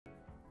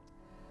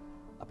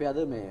අපි අද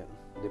මේ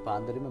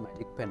දෙපාන්දරෙම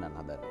මැජික් පෙන්වන්න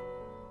හදන්නේ.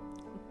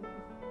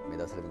 මේ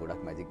දවස්වල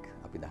ගොඩක් මැජික්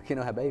අපි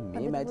දකිනවා. හැබැයි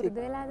මේ මැජික්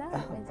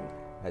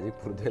මැජික්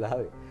පුරුදු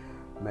වෙලාවේ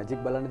මැජික්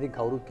බලන්න ඉතින්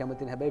කවුරුත්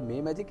කැමති නැහැ. හැබැයි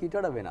මේ මැජික් ඊට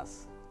වඩා වෙනස්.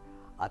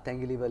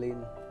 අතැඟිලි වලින්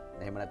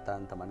එහෙම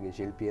නැත්නම් තමන්ගේ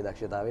ශිල්පීය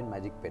දක්ෂතාවයෙන්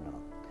මැජික්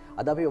පෙන්වනවා.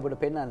 අද අපි ඔබට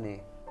පෙන්වන්නේ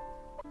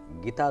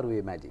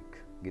ගිටාරුවේ මැජික්.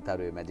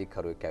 ගිටාරුවේ මැජික්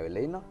කරුවෙක්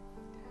ඇවිල්ලා ඉන්නවා.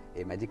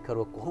 ඒ මැජික්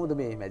කරුව කොහොමද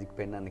මේ මැජික්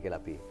පෙන්වන්නේ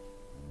කියලා අපි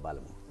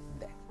බලමු.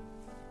 දැන්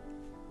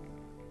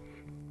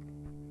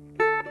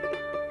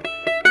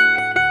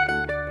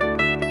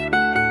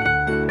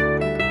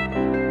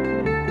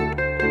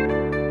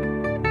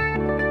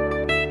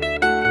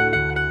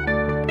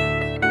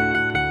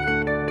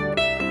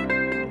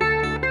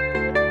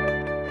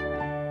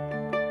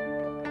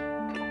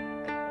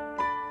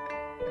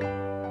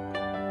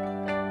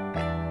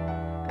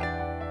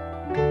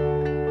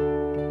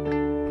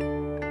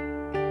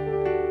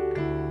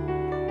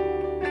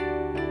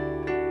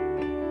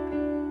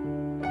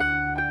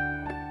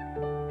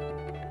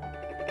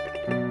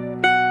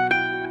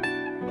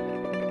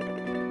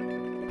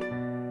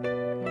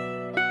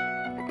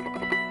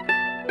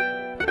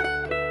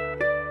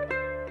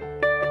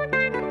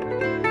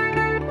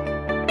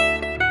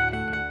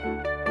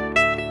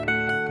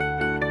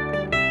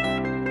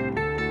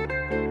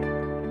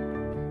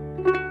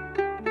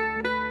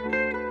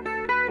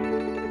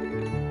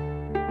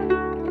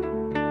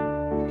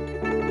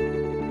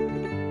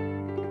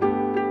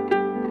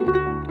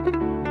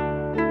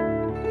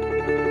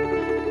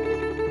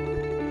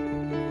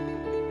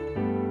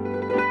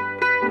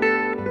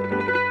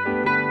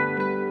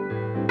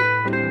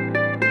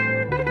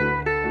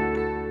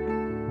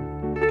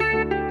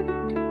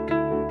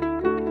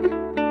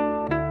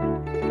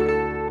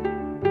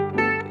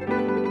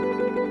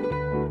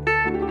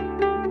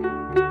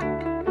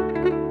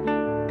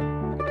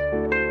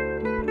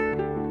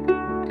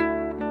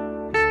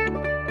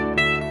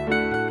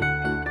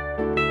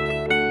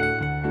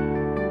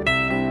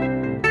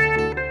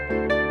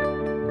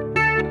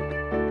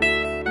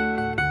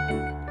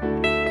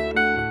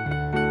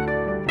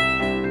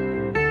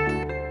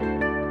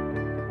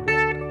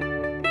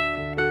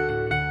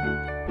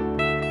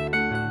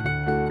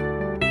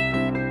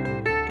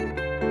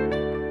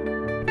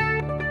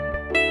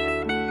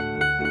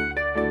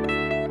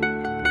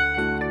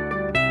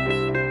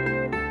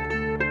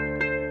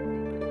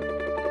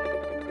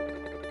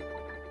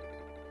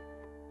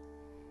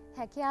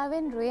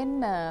හැකියාවෙන් රුවෙන්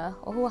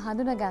ඔහු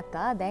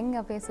හඳුනගත්තා. දැන්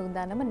අපේ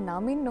සූදානම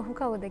නමින් ඔහු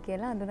කවුද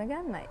කියලා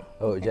හඳුනගන්නයි.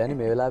 ඔව් ජයනි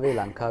මේ වෙලාවේ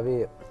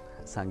ලංකාවේ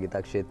සංගීත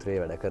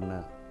ක්ෂේත්‍රයේ වැඩ කරන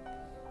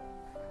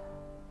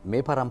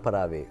මේ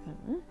පරම්පරාවේ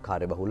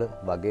කාර්යබහුල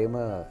වගේම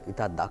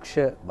ඉතා දක්ෂ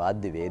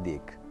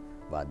වාද්‍යවේදියෙක්.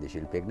 වාද්‍ය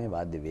ශිල්පියෙක් නෙවෙයි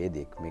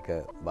වාද්‍යවේදියෙක්. මේක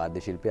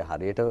වාද්‍ය ශිල්පය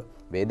හරියට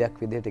වේදයක්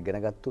විදිහට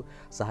ඉගෙනගත්තු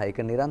සහ ඒක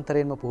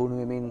නිරන්තරයෙන්ම පුහුණු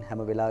වෙමින්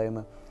හැම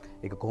වෙලාවෙම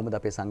ඒක කොහොමද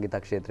අපේ සංගීත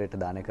ක්ෂේත්‍රයට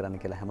දානය කරන්න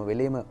කියලා හැම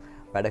වෙලෙම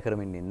වැඩ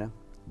කරමින් ඉන්න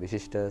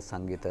විශිෂ්ට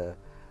සංගීත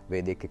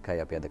වේදිකෙක්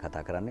එක්කයි අපි අද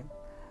කතා කරන්නේ.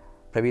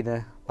 ප්‍රවීණ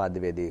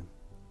වාද්‍යවේදී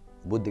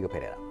බුද්ධික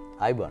පෙරේරා.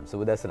 ආයිබෝන්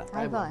සුබ දසන.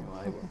 ආයිබෝන්.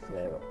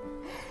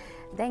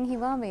 දැන්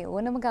හිවා මේ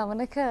ඕනම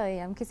ගමනක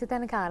යම් කිසි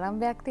තැනක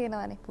ආරම්භයක්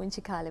තියෙනවානේ.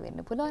 පුංචි කාලේ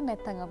වෙන්න පුළුවන්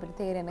නැත්නම් අපිට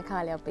තේරෙන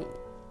කාලේ අපි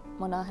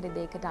මොනවා හරි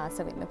දෙයකට ආස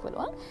වෙන්න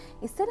පුළුවන්.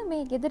 ඉස්සර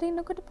මේ ගෙදර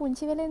ඉන්නකොට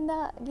පුංචි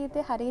වෙලෙන්දා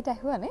ගීතේ හරියට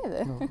ඇහුවා නේද?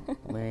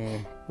 මේ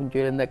පුංචි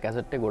වෙලෙන්දා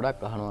කැසට් එක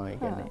ගොඩක් අහනවා. ඒ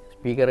කියන්නේ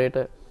ස්පීකරේට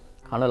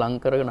කන ලං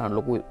කරගෙන අහන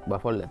ලොකු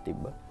බෆල් එකක්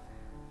තිබ්බා.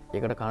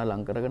 ඒකට කන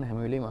ලං කරගෙන හැම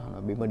වෙලේම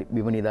අහනවා.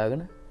 බිම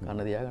නිදාගෙන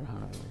කන තියාගෙන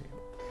අහනවා.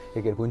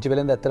 ඒ කියන්නේ පුංචි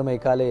වෙලෙන්දා ඇත්තටම ඒ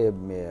කාලේ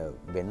මේ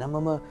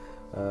වෙනමම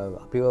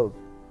අපිව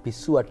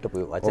පිස්සු වට්ටපු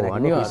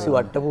වචනයක් පිස්සු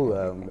වට්ටපු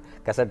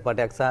කැසට්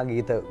පටයක් සහ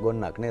ගීත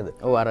ගොන්නක් නේද?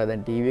 ඔව් අර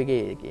දැන් ටීවී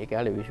එකේ ඒ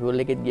කාලේ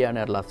විෂුවල් එකෙත්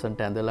ගියානේ අර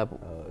ලස්සනට ඇඳලා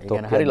ඒ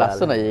කියන්නේ හරි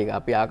ලස්සනයි ඒක.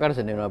 අපි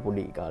ආකර්ෂණය වෙනවා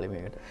පොඩි කාලේ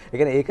මේකට. ඒ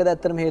කියන්නේ ඒකද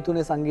ඇත්තටම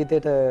හේතුනේ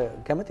සංගීතයට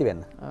කැමති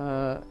වෙන්න.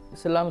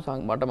 ඉස්ලාම්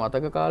මට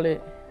මතක කාලේ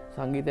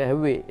සංගීතය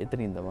ඇහුවේ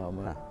එතනින්ද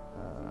මම.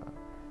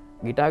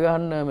 ගිටාර්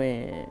ගහන්න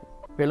මේ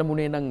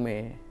පෙළඹුණේ නම්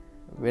මේ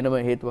වෙනම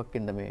හේතුවක්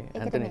ඉඳ මේ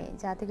ඇන්තනි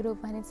ජාතික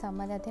රූපවාහිනියට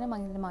සම්බන්ධයක් තියෙනවා.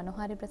 මම හිතන්නේ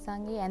මනෝහාරි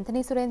ප්‍රසංගයේ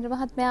ඇන්තනි සුරේන්ද්‍ර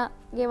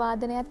මහත්මයාගේ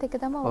වාදනයත් එක්ක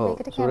තමයි ඔබ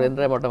ඒකට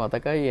සුරේන්ද්‍ර මට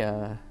මතකයි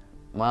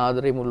මා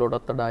ආදරේ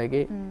මුල්ලොටත්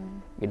වඩාගේ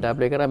ගිටාර්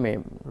ප්ලේ කරා මේ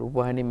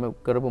රූපවාහිනියම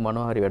කරපු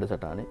මනෝහාරි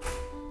වැඩසටහනේ.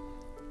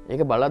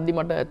 ඒක බලද්දි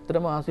මට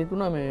ඇත්තටම ආසයි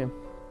තුණා මේ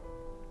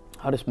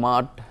හරි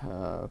ස්මාර්ට්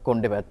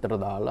කොණ්ඩේ පැත්තට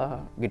දාලා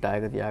ගිටාර්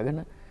එක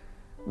තියාගෙන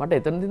මට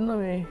එතන දිනුනා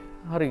මේ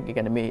හරි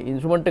කියන්නේ මේ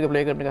ඉන්ස්ට්‍රුමන්ට් එක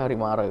ප්ලේ කරන එක හරි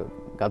මාර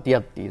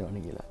ගතියක්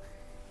තියෙනවනේ කියලා.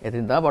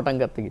 එතින් තමයි පටන්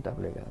ගත්තේ ගිටාර්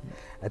ප්ලේ කරන්න.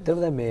 ඇත්තටම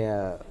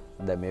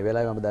දැන් මේ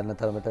වෙලාවේ මම දන්න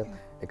තරමට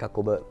එකක්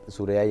ඔබ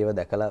සූර්යයව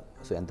දැකලා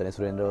ඇන්තනි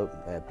සුරේන්ද්‍ර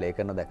ප්ලේ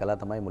කරන දැකලා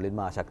තමයි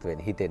මුලින්ම ආශක්ත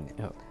වෙන්නේ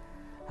හිතෙන්නේ.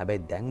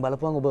 හැබැයි දැන්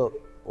බලපුවම ඔබ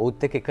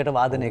ඔවුත් එක්ක එකට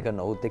වාදනය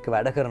කරනවා, ඔවුත් එක්ක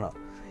වැඩ කරනවා.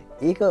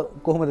 ඒක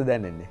කොහොමද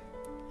දැනෙන්නේ?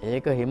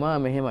 ඒක හිමා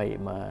මෙහෙමයි.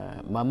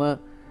 මම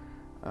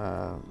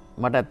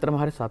මට ඇත්තටම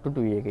හරි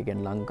සතුටුයි ඒක.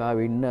 කියන්නේ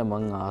ලංකාවේ ඉන්න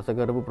මං ආස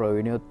කරපු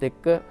ප්‍රවීණයොත්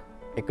එක්ක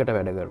එකට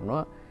වැඩ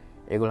කරනවා.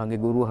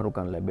 ඒගොල්ලන්ගේ ගුරු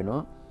හරුකම්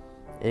ලැබෙනවා.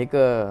 ඒක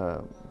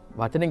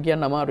වචනෙන්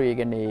කියන්න අමාරුයි. ඒ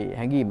කියන්නේ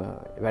හැඟීම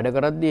වැඩ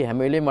කරද්දී හැම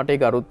වෙලේම මට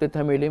ඒක අරුත් වෙත්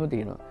හැම වෙලේම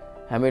තියෙනවා.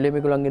 හැම වෙලේම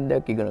ඒගොල්ලන්ගෙන්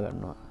දෙයක් ඉගෙන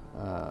ගන්නවා.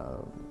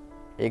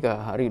 ඒක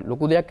හරි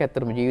ලොකු දෙයක්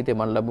ඇත්තටම ජීවිතේ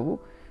මම ලැබුණු.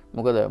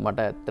 මොකද මට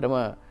ඇත්තටම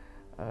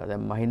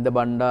දැන් මහින්ද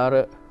බණ්ඩාර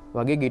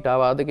වගේ ගිටාර්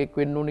වාදකෙක්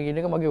වෙන්න ඕනේ කියන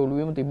එක මගේ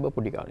ඔළුවේම තිබ්බ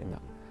පොඩි කාලේ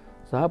ඉඳන්.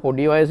 සහ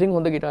පොඩි වයසින්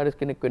හොඳ ගිටාරිස්ට්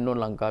කෙනෙක් වෙන්න ඕන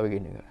ලංකාවේ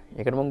කියන එක.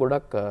 ඒකට මම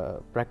ගොඩක්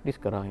ප්‍රැක්ටිස්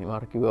කරා.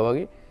 මාර කිව්වා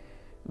වගේ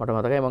මට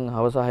මතකයි මම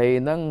හවස 6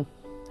 ඉඳන්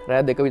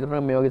රෑ 2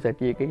 විතර මේ වගේ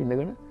සැටි එකක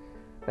ඉඳගෙන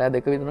රෑ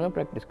 2 විතර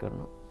ප්‍රැක්ටිස්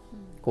කරනවා.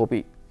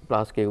 කෝපි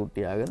ෆ්ලාස්ක් එකක්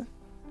තියාගෙන.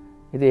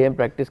 ඉතින් එහෙම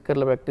ප්‍රැක්ටිස්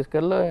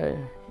කරලා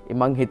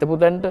මං හිතපු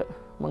තැනට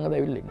මං අද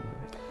ඇවිල්ලා ඉන්නේ.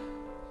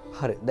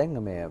 හරි. දැන්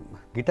මේ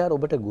ගිටාර්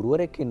ඔබට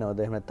ගුරුවරයෙක් ඉන්නවද?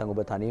 එහෙම නැත්නම් ඔබ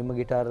තනියම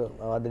ගිටාර්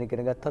වාදනය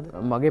කරන ගත්තද?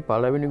 මගේ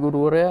පළවෙනි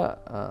ගුරුවරයා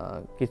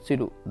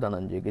කිත්සිලු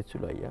ධනංජය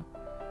කිත්සිලු අයියා.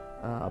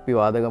 අපි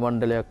වාදක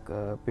මණ්ඩලයක්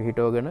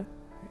පිහිටවගෙන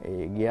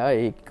ගියා.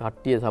 ඒ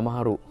කට්ටිය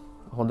සමහරු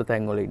හොඳ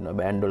තැන්වල ඉන්නවා.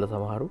 බෑන්ඩ් වල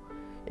සමහරු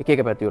එක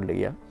එක පැතිවලට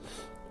ගියා.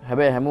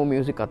 හැබැයි හැමෝම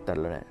මියුසික්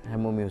අත්හැරලා නැහැ.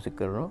 හැමෝම මියුසික්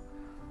කරනවා.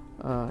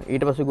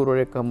 ඊට පස්සේ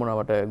ගුරුවරයෙක් හම්බුණා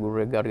මට.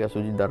 ගුරුවරයෙක් ගාරියා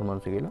සුජිත්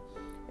ධර්මංශ කියලා.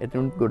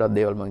 එතනුත් ගොඩක්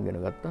දේවල් මම ඉගෙන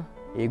ගත්තා.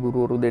 ඒ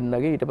ගුරුවරු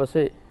දෙන්නගේ ඊට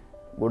පස්සේ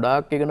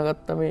ගොඩාක් ඉගෙන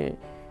ගත්තා. මේ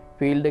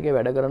ෆීල්ඩ් එකේ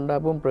වැඩ කරන්න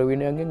ආපුවම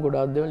ප්‍රවීණයන්ගෙන්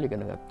ගොඩාක් දේවල්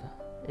ඉගෙන ගත්තා.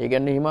 ඒ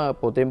කියන්නේ හිම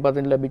පොතෙන්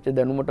පතෙන් ලැබිච්ච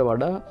දැනුමට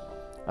වඩා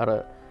අර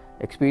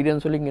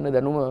එක්ස්පීරියන්ස් වලින් එන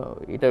දැනුම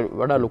ඊට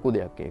වඩා ලොකු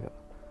දෙයක් ඒක.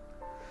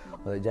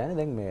 ජයන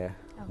දැන් මේ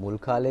මුල්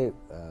කාලේ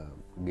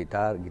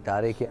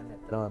ගිටාරේ කියන්නේ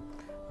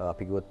ඇත්තටම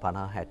අපි කිව්වොත්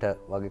 50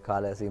 60 වගේ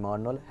කාල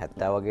සීමාවන් වල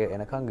 70 වගේ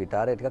එනකන්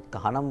ගිටාරේ ටිකක්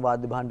තහනම්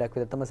වාද්‍ය භාණ්ඩයක්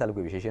විදිහට තමයි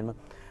සැලකුවේ. විශේෂයෙන්ම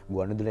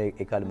ගුවන්විදුලියේ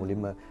ඒ කාලේ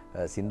මුලින්ම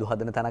සින්දු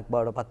හදන තැනක්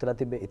බවට පත් වෙලා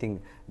තිබ්බේ. ඉතින්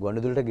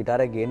ගුවන්විදුලියට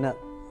ගිටාරය ගේන්න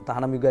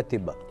තහනම් යුගයක්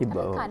තිබ්බා.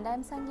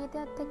 කණ්ඩායම්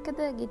සංගීතයත්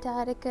එක්කද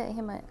ගිටාර් එක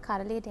එහෙම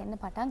කරලියට එන්න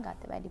පටන්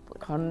ගත්ත වැඩිපුර.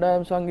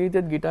 කණ්ඩායම්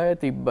සංගීතයත් ගිටාරය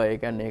තිබ්බා. ඒ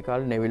කියන්නේ ඒ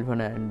කාලේ නෙවිල්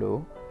ෆර්නෑන්ඩෝ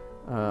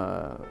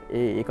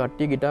ඒ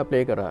කට්ටිය ගිටාර්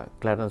ප්ලේ කරා.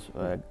 ක්ලැරන්ස්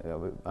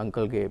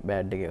අංකල්ගේ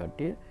බෑන්ඩ් එකේ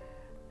කට්ටිය.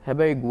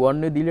 හැබැයි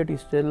ගුවන්විදුලියට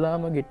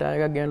ඉස්සෙල්ලාම ගිටාර්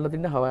එකක් ගෙනල්ලා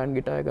තින්නේ හවයන්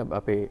ගිටාර් එක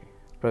අපේ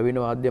ප්‍රවීණ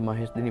වාද්‍ය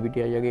මහේෂ්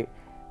දිනිපිටිය අයියාගේ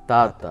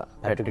තාත්තා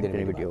පැට්‍රික්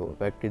දිනිපිටිය.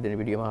 පැට්‍රික්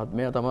දිනිපිටිය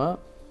මහත්මයා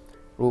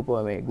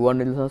තමයි මේ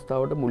ගුවන්විදුලි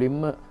සංස්ථාවට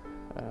මුලින්ම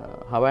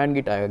හවයන්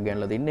ගිටාර් එකක්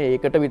ගෙනල්ලා තින්නේ.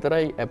 ඒකට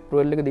විතරයි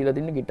ඇප්‍රිල් එක දීලා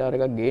තින්නේ ගිටාර්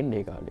එකක් ගේන්න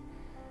ඒ කාලේ.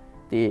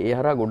 ඉතින් ඒ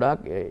හරහා ගොඩාක්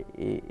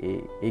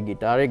ඒ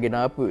ගිටාරේ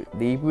ගෙනාපු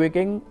දීපු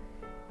එකෙන්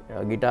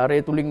ගිටාරය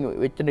තුලින්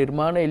වෙච්ච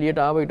නිර්මාණ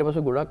එළියට ආව. ඊට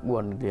පස්සේ ගොඩක්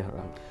ගුවන්විදුලිය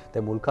හරහා.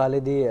 දැන් මුල්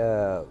කාලේදී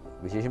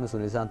විශේෂයෙන්ම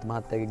සුනිල්සාන්ත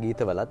මහත්තයාගේ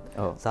ගීතවලත්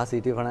සහ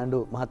සීටි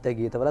ෆර්නෑන්ඩෝ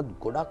මහත්තයාගේ ගීතවලත්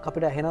ගොඩක්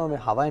අපිට ඇහෙනවා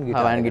මේ හවයන්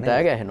ගිටාර්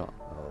එක ඇහෙනවා.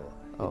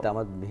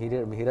 ඉතාමත්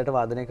මිහිරට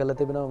වාදනය කරලා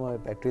තිබෙනවා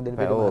පැට්‍රික්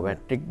දෙනිපිටිය. ඔව්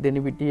පැට්‍රික්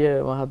දෙනිපිටිය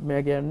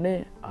මහත්මයා කියන්නේ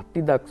අති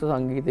දක්ෂ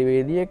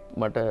සංගීතවේදියෙක්.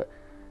 මට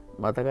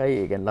මතකයි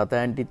ඒ කියන්නේ ලතා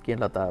ඇන්ටිත් කියන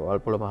ලතා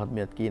වල්පොල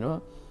මහත්මියත් කියනවා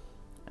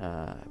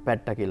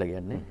පැට්ටා කියලා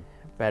කියන්නේ.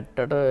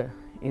 පැට්ටට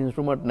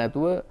ඉන්ස්ට්‍රුමන්ට්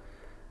නැතුව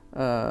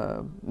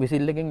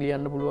විසිල් එකෙන්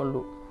ලියන්න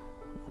පුළුවන්ලු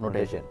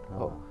නොටේෂන්.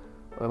 ඔව්.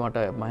 ඔය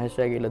මට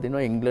මහේෂ්යා කියලා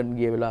තිනවා ඉංග්ලන්ඩ්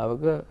ගිය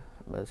වෙලාවක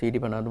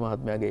සීටි ෆර්නෑන්ඩෝ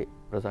මහත්මයාගේ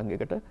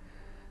ප්‍රසංගයකට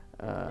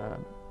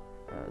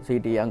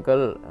සීටි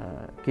අංකල්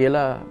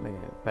කියලා මේ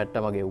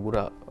පැට්ටා මගේ උගුර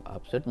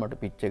අප්සෙට් මට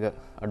පිච් එක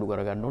අඩු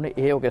කරගන්න ඕනේ.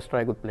 ඒ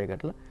ඔකෙස්ට්‍රා එකකුත් ප්ලේ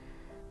කරලා.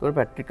 ඒකට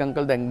පැට්‍රික්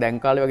අංකල් දැන්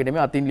කාලේ වගේ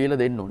නෙමෙයි අතින් ලියලා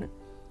දෙන්න ඕනේ.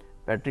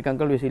 පැට්‍රික්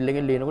අංකල් විසිල්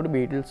එකෙන් ලියනකොට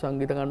බීටල්ස්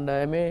සංගීත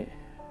කණ්ඩායමේ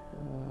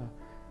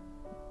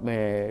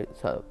මේ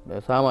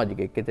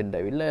සමාජිකයෙක් එතෙන්ට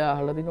ඇවිල්ලා එයා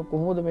අහලා තිනවා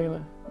කොහොමද මෙහෙම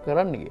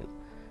කරන්න කියලා.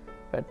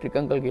 පැට්‍රික්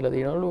අංකල් කියලා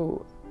තියනවලු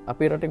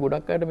අපේ රටේ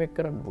ගොඩක් අයට මේක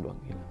කරන්න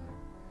පුළුවන් කියලා.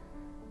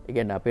 ඒ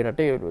කියන්නේ අපේ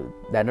රටේ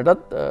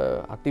දැනටත්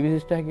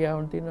අතිවිශිෂ්ට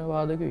හැකියාවන් තියෙන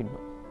වාදකයෝ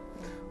ඉන්නවා.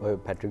 ඔය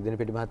පැට්‍රික්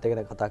දෙනිපිටි මහත්තයා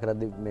ගැන කතා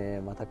කරද්දි මේ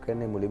මතක්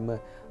වෙන්නේ මුලින්ම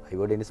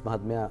අයිවෝ ඩෙනිස්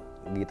මහත්මයා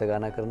ගීත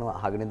ගායනා කරනවා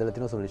අහගෙන ඉඳලා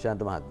තිනවා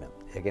සුනිල්ශාන්ත මහත්මයා.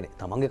 ඒ කියන්නේ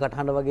තමන්ගේ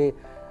කටහඬ වගේ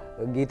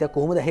ගීතයක්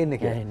කොහොමද ඇහෙන්නේ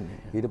කියලා.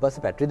 ඊට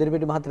පස්සේ පැට්‍රික්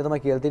දෙනිපිටි මහත්තයා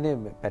තමයි කියලා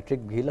තින්නේ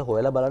පැට්‍රික් ගිහිල්ලා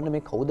හොයලා බලන්න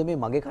මේ කවුද මේ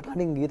මගේ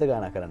කටහඬින් ගීත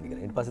ගායනා කරන්න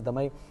කියලා. ඊට පස්සේ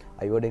තමයි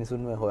අයිවෝ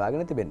ඩෙනිස්ුන්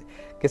හොයාගෙන තිබෙන්නේ.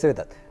 කෙසේ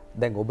වෙතත්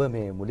දැන් ඔබ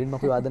මේ මුලින්ම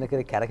අපි වාදනය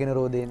කරේ කැරකෙන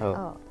රෝදේනේ.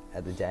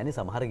 අද ජයනි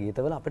සමහර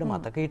ගීතවල අපිට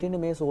මතක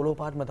හිටින්නේ මේ සෝලෝ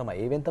පාර්ට්ම තමයි.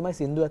 ඒවෙන් තමයි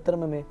සින්දු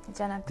ඇත්තරම මේ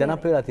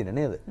ජනප්‍රිය වෙලා තියෙන්නේ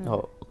නේද?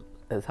 ඔව්.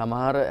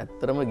 සමහර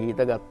ඇත්තරම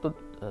ගීත ගත්තොත්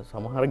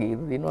සමහර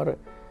ගීත තියෙනවා අර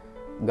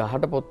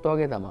ගහට පොත්ත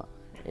වගේ තමයි.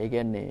 ඒ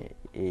කියන්නේ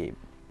ඒ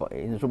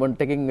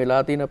ඉන්ස්ට්‍රුමන්ට් එකකින්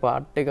වෙලා තියෙන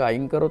පාර්ට් එක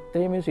අයින් කරොත්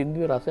මේ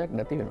සින්දුවේ රසයක්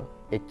නැති වෙනවා.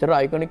 එච්චර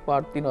අයිකොනික්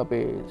පාර්ට් තියෙනවා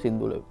අපේ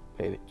සින්දු වල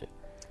ප්ලේ වෙච්ච.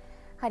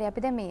 හරි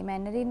අපි දැන් මේ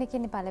මැන්ඩරින්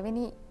එකේ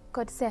පළවෙනි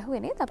කොටස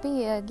ඇහුවේ නේද? අපි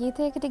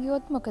ගීතයකට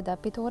ගියොත් මොකද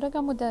අපි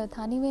තෝරගමුද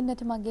තනි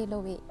වෙන්නට මගේ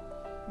ලොවේ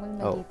මුල්ම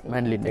ගීතය.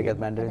 මැන්ඩලින් එකත්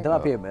මැන්ඩරින් තමයි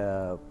අපි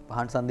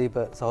පහන් සංදීප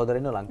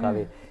සහෝදරයෝ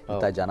ලංකාවේ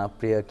ඉතා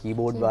ජනප්‍රිය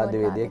කීබෝඩ්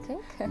වාද්‍යවේදියෙක්.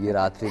 ඊයේ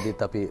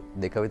රාත්‍රියේදීත් අපි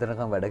 2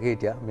 විතරකම් වැඩක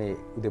හිටියා. මේ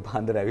උදේ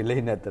පාන්දර ඇවිල්ලා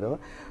ඉන්න ඇත්තටම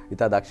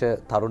ඉතා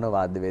දක්ෂ තරුණ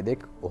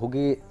වාද්‍යවේදියෙක්.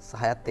 ඔහුගේ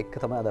සහයත් එක්ක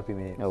තමයි අද අපි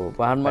මේ ඔව්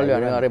පහන් මල්ලි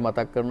අනිවාර්යයෙන්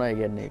මතක් කරනවා. ඒ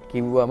කියන්නේ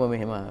කිව්වම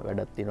මෙහෙම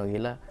වැඩක් තියෙනවා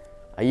කියලා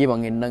අයියේ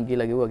මං එන්නම්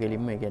කියලා කිව්වා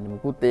කෙලින්ම. ඒ කියන්නේ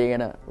මුකුත් ඒ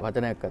ගැන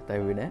වචනයක්වත්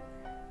ඇහුවේ නැහැ.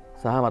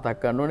 සහ මතක්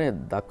කරන්න ඕනේ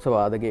දක්ෂ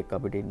වාදකයෙක්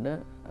අපිට ඉන්න.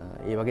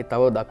 ඒ වගේ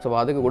තව දක්ෂ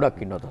වාදක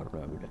ගොඩක් ඉන්නවා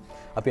තරුණයෝ අපිට.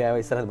 අපි ආව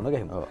ඉස්සරහට මොන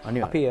ගහමු.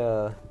 අපි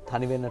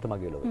තනි වෙන්නට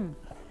මගේ ලොව.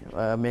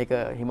 මේක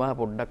හිමා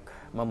පොඩ්ඩක්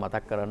මම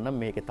මතක් කරන්නම්.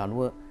 මේකේ තනුව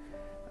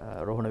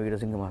රෝහණ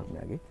වීරසිංහ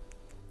මහත්මයාගේ.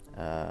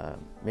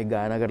 මේ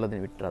ගායනා කරලා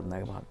තියෙන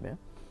වික්ටරත්නායක මහත්මයා.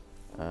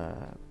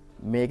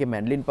 මේකේ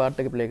මැන්ඩලින් පාර්ට්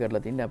එක ප්ලේ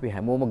කරලා තින්නේ අපි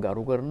හැමෝම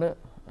ගරු කරන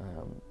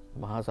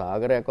මහා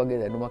සාගරයක්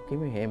වගේ දැනුමක්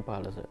කිම හේම්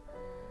පාලස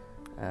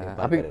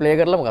අපි ප්ලේ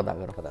කරලම කතා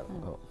කර කතා.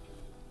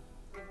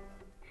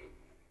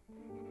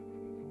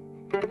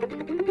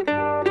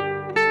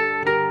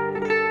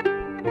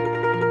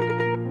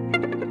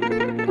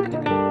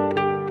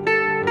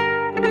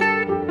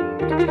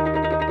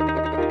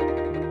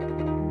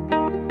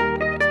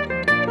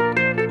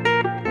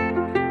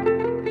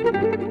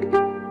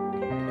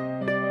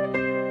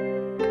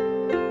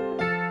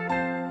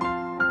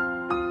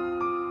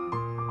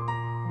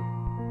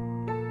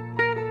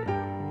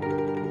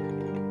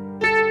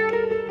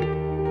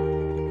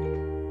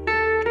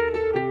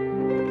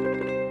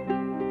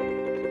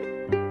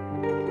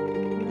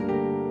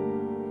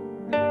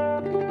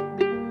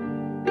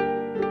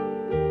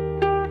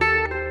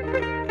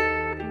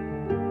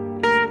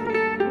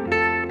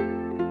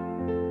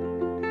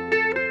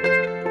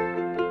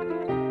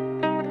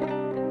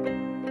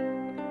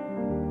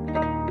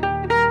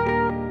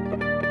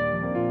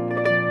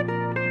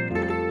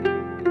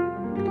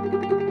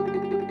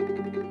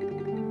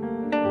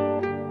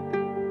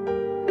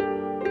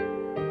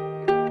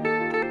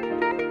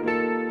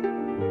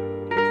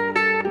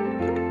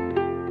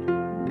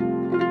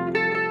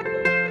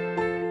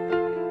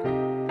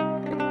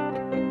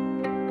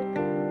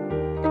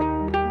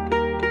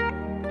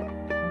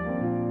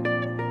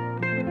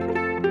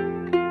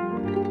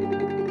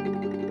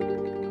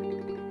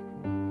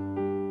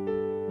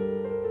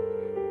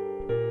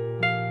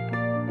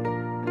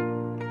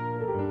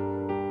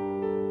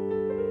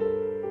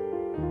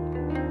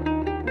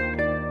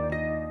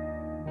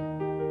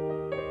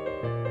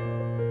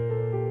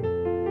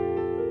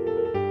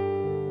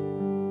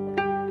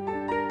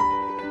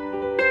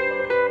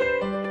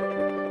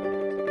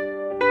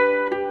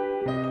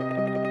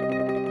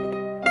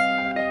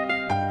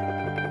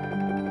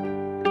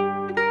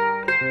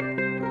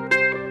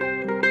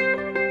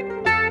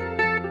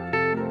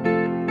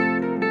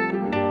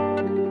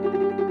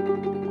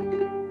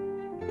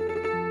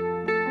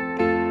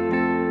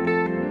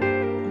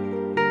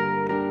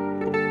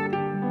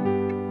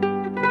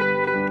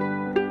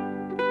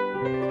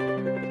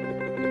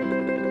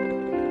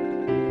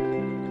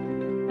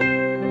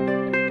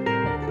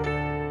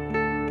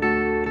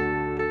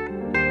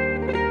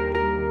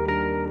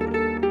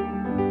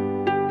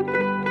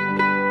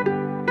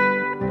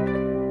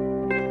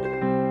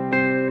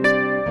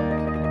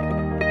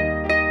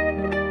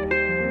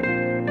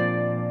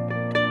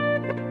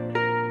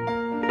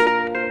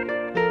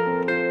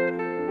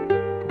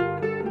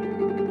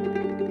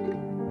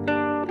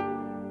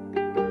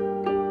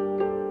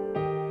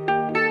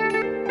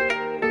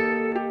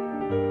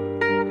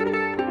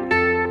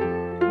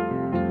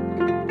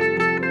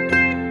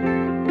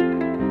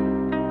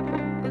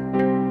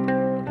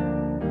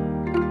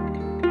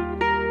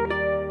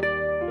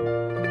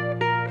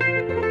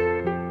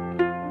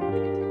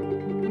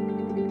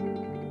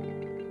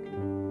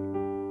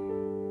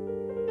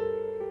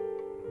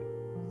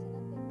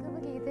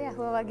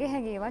 වගේ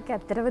හැඟීමක්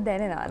ඇත්තටම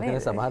දැනෙනවා නේද?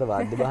 සමහර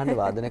වාද්‍ය භාණ්ඩ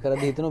වාදනය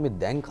කරද්දී හිතනවා මේ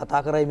දැන්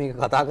කතා කරයි මේක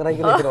කතා කරයි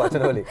කියලා කියන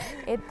වචන වලින්.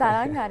 ඒ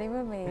තරම් හරිම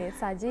මේ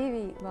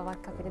සජීවී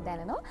බවක් අපිට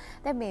දැනෙනවා.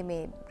 දැන්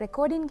මේ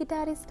රෙකෝඩින්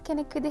ගිටාරිස්ට්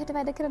කෙනෙක් විදිහට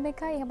වැඩ කරන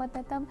එකයි එහෙමත්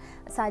නැත්නම්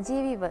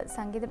සජීවීව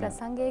සංගීත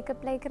ප්‍රසංගයක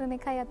ප්ලේ කරන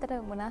එකයි අතර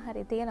මොනවා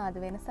හරි තියනවාද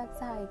වෙනසක්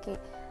සහ ඒකේ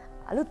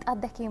අලුත්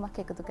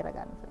අත්දැකීමක් එකතු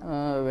කරගන්න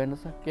පුළුවන්?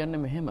 වෙනසක්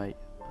කියන්නේ මෙහෙමයි.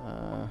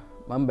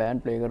 මම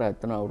බෑන්ඩ් ප්ලේ කරා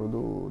ඇත්තන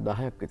අවුරුදු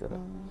 10ක් විතර.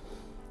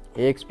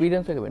 ඒ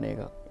එක්ස්පීරියන්ස් එක වෙන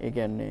එකක්. ඒ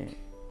කියන්නේ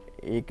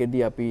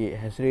ඒකෙදී අපි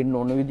හැසිරෙන්න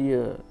ඕන විදිය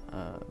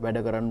වැඩ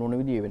කරන්න ඕන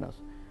විදිය වෙනස්.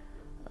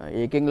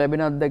 ඒකෙන්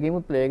ලැබෙන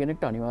අත්දැකීමුත් ප්ලේ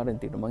කෙනෙක්ට අනිවාර්යෙන්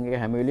තියෙනවා. මම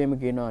ඒක හැම වෙලෙම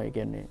කියනවා. ඒ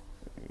කියන්නේ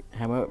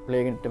හැම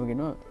ප්ලේ කෙනෙක්ටම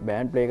කියනවා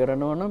බෑන්ඩ් ප්ලේ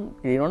කරනවා නම්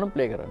කියනවා නම්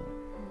ප්ලේ කරන්න.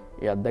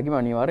 ඒ අත්දැකීම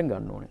අනිවාර්යෙන්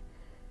ගන්න ඕනේ.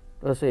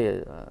 ඊට පස්සේ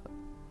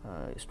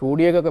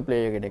ස්ටුඩියෝ එකක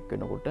ප්ලේ කෙනෙක්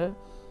වෙනකොට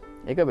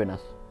ඒක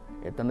වෙනස්.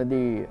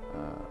 එතනදී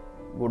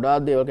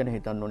ගොඩාක් දේවල් ගැන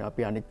හිතන්න ඕනේ.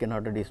 අපි අනිත්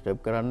කෙනාට ඩිස්ටර්බ්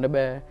කරන්න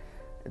බෑ.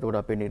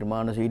 එතකොට අපේ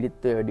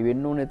නිර්මාණශීලීත්වය වැඩි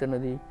වෙන්න ඕනේ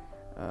එතනදී.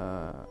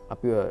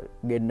 අපි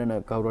ගෙන්නන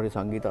කවුරු හරි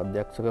සංගීත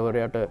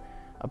අධ්‍යක්ෂකවරයාට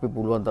අපි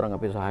පුළුවන් තරම්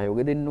අපේ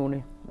සහයෝගය දෙන්න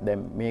ඕනේ.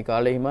 දැන් මේ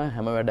කාලේ හිම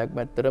හැම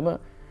වැඩක්ම ඇත්තටම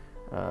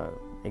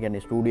ඒ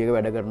කියන්නේ ස්ටුඩියෝ එක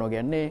වැඩ කරනවා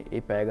කියන්නේ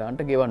ඒ පැය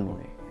ගානට ගෙවන්න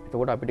ඕනේ.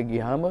 එතකොට අපිට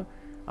ගියාම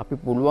අපි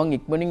පුළුවන්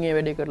ඉක්මනින් ඒ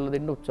වැඩේ කරලා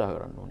දෙන්න උත්සාහ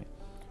කරන්න ඕනේ.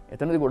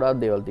 එතනදී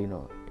ගොඩාක් දේවල්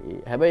තියෙනවා.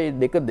 හැබැයි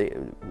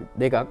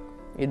දෙකක්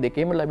ඒ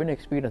දෙකේම ලැබෙන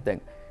එක්ස්පීරියන්ස්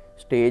දැන්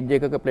ස්ටේජ්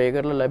එකක ප්ලේ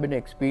කරලා ලැබෙන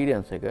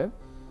එක්ස්පීරියන්ස් එක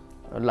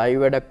ලයිව්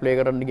වැඩක් ප්ලේ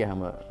කරන්න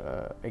ගියාම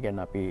ඒ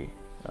කියන්නේ අපි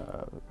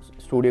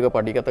ස්ටුඩියෝ එක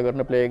පටිගත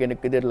කරන ප්ලේ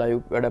කෙනෙක් විදිහට ලයිව්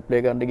වැඩක්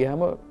ප්ලේ කරන්න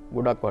ගියාම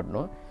ගොඩක්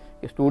වටනවා.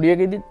 ස්ටුඩියෝ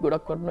එකෙදිත්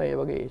ගොඩක් වටනවා ඒ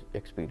වගේ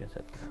එක්ස්පීරියන්ස්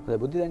එකක්. හොඳයි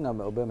බුද්ධි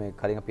දැන් ඔබ මේ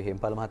කලින් අපි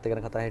හේම්පාල මහත්තයා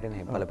ගැන කතා හිටියනේ.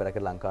 හේම්පාල පෙරක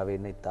ලංකාවේ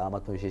ඉන්න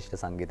ඉතාමත්ම විශිෂ්ට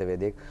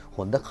සංගීතවේදියෙක්.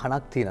 හොඳ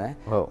කණක් තියෙනවා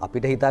ඈ.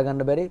 අපිට හිතා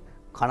ගන්න බැරි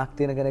කණක්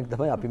තියෙන කෙනෙක්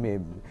තමයි අපි මේ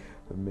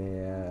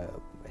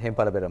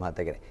හේම්පාල පෙර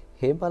මහත්තයා කියන්නේ.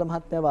 හේම්පාල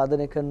මහත්තයා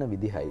වාදනය කරන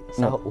විදිහයි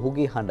සහ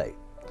ඔහුගේ හඬයි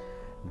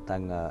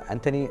නැත්නම්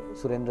ඇන්තනි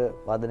සුරේන්ද්‍ර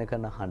වාදනය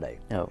කරන හඬයි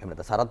එහෙම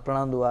නැත්නම් සරත්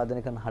ප්‍රනාන්දු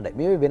වාදනය කරන හඬයි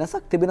මේ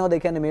වෙනසක් තිබෙනවද?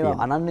 ඒ කියන්නේ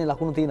මේවා අනන්‍ය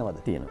ලකුණු තියෙනවද?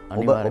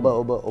 තියෙනවා.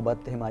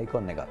 ඔබත් එහෙම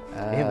අයිකොන් එකක්.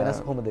 එහෙම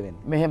වෙනස් කොහොමද වෙන්නේ?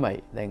 මෙහෙමයි.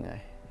 දැන්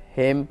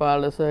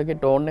හේම්පාල සර්ගේ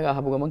ටෝන් එක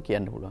අහපු ගමන්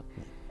කියන්න පුළුවන්.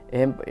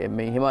 එහෙම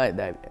මෙහෙම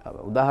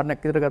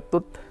උදාහරණයක් විදිහට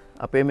ගත්තොත්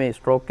අපේ මේ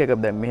ස්ට්‍රෝක් එක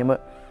දැන් මෙහෙම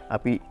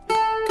අපි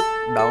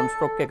ඩවුන්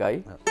ස්ට්‍රෝක් එකයි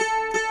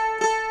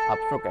අප්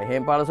ස්ට්‍රෝක් එකයි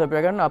එහෙම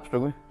පාලසපය ගන්න අප්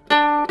ස්ට්‍රෝක්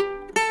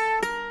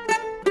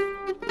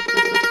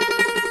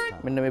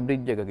මෙන්න මේ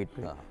බ්‍රිජ් එක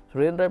කිට්ටුවේ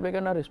සුරේන්ද්‍රය ප්ලේ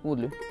කරන හරි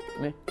ස්මූත්ලි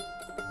මේ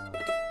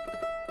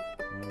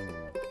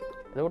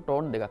ඒක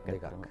ටෝන් දෙකක්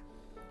කරනවා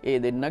ඒ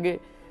දෙන්නගේ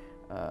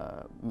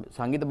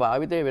සංගීත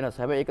භාවිතය වෙනස්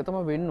හැබැයි ඒක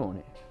තමයි වෙන්න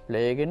ඕනේ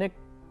ප්ලේ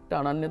කෙනෙක්ට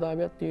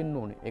අනන්‍යතාවයක් තියෙන්න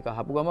ඕනේ ඒක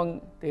අහපු ගමන්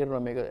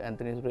තේරෙනවා මේක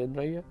ඇන්තනි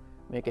සුරේන්ද්‍රය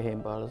මේක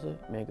හේම්පාලස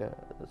මේක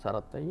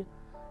සරත් අයියා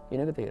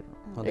කියන එක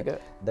තේරෙනවා ඒක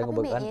දැන් ඔබ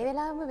ගන්න මේ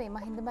වෙලාවෙම මේ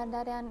මහින්ද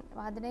බණ්ඩාරයන්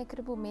වාදනය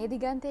කරපු මේ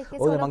දිගන්තයේ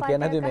කේස් වල මම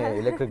කියන්නේ මේ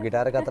ඉලෙක්ට්‍රික්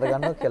ගිටාර එක අතර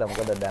ගන්නවා කියලා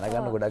මොකද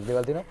දැනගන්න ගොඩක්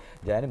දේවල් තියෙනවා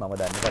ජයනි මම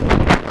දන්නේ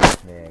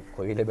මේ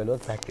කොයි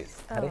ලෙවලුවත් ප්‍රැක්ටිස්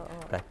හරි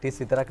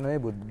ප්‍රැක්ටිස් විතරක්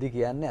නෙවෙයි බුද්ධි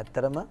කියන්නේ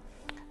ඇත්තරම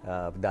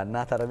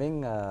දන්නා තරමින්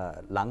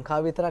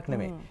ලංකාව විතරක්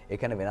නෙමෙයි. ඒ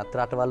කියන්නේ වෙනත්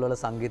රටවල් වල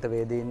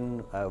සංගීතවේදීන්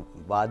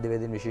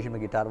වාද්‍යවේදීන්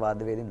විශේෂයෙන්ම ගිටාර්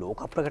වාද්‍යවේදීන්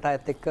ලෝක ප්‍රකට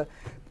අයත් එක්ක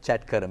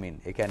chat කරමින්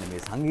ඒ කියන්නේ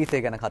මේ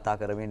සංගීතය ගැන කතා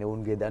කරමින්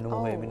උන්ගේ දැනුම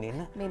හොයමින්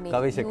ඉන්න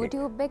ගවේෂකයෙක්.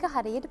 YouTube එක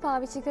හරියට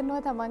පාවිච්චි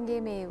කරනවා තමන්ගේ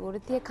මේ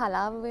වෘත්තීය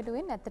කලාව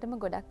වෙනුවෙන්. ඇත්තටම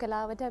ගොඩක්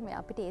කලාවට මේ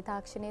අපිට ඒ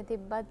තාක්ෂණය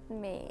තිබ්බත්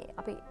මේ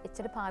අපි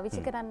එච්චර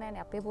පාවිච්චි කරන්නේ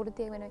නැහැ අපේ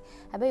වෘත්තීය වෙනුවෙන්.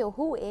 හැබැයි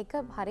ඔහු ඒක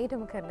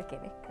හරියටම කරන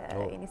කෙනෙක්.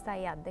 ඒ නිසා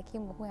ඒ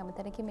අත්දැකීම් ඔහු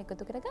හැමතැනකම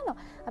එකතු කරගන්නවා.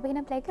 අපි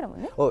එහෙනම් ප්ලේ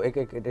කරමුනේ. ඔව්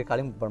ඒක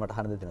කලින් මට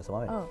අහන්න දෙන්න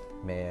සමාවෙන්න.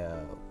 මේ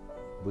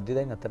බුද්ධි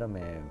දැන් අතර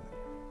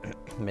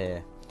මේ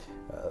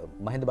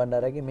මහින්ද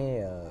බණ්ඩාරගේ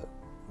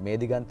මේ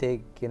දිගන්තයේ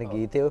කියන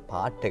ගීතයේ ඔය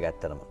පාට් එක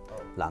ඇත්තටම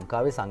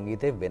ලංකාවේ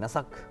සංගීතයේ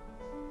වෙනසක්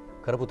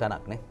කරපු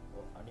තැනක් නේ.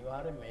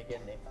 අනිවාර්යෙන් මේ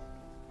කියන්නේ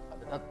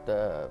අදටත්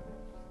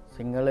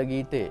සිංහල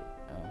ගීතේ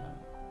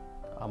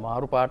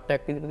අමාරු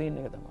පාට්ටයක් විදිහට තියෙන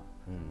එක තමයි.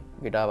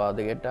 ගිටාර්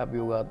වාදකයට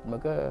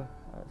අභියෝගාත්මක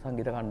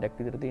සංගීත කණ්ඩයක්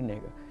විදිහට තියෙන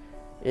එක.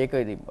 ඒක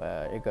ඉතින්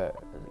ඒක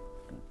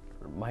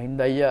මහින්ද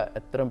අයියා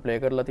ඇත්තරම් ප්ලේ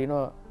කරලා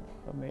තිනවා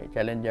මේ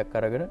චැලෙන්ජයක්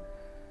අරගෙන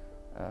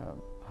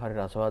හරි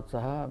රසවත්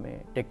සහ මේ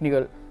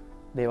ටෙක්නිකල්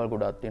දේවල්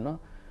ගොඩක් තියෙනවා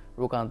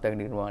රූකාන්තයක්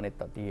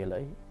නිර්මාණෙත්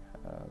අතිහෙලයි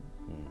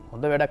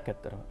හොඳ වැඩක්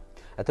ඇත්තරම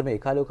ඇත්තටම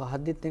ඒ කාලේ ඔක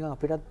අහද්දිත් නිකන්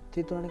අපිටත්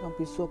හිතුණා නිකන්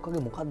පිස්සුවක්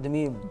වගේ මොකද්ද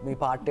මේ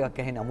පාට්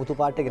එකක් ඇහෙන්නේ අමුතු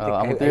පාට් එකක්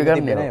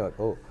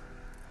ඔව්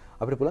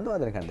අපිට පුළුවන් ද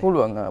වාදනය කරන්න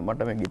පුළුවන්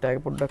මට මේ ගිටාර්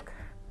එක පොඩ්ඩක්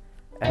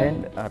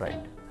ඇහෙන්න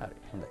රයිට් හරි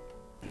හොඳයි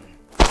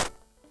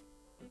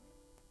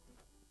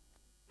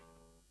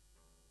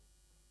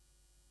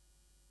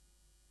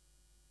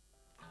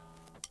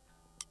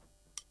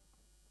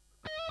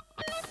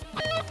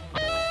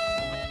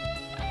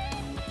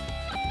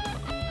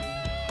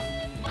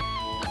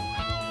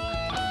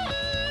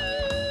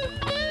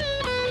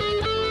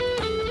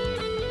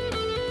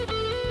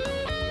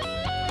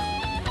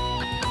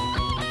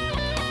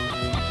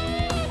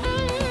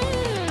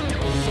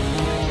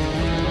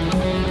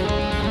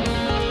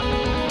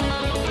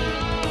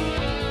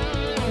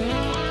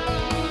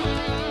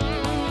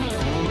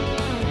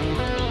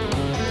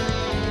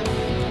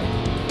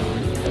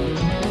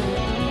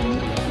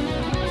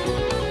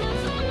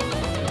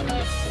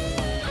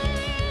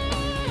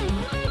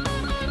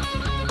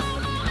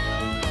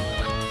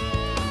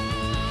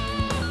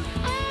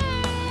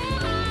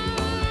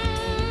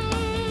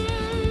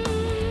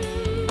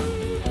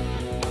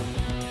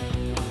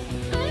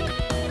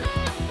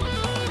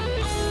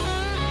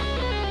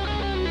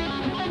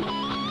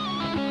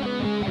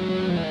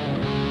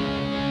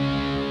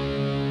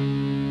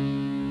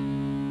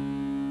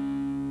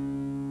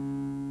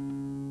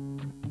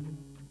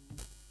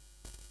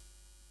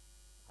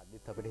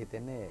අපිට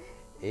හිතෙන්නේ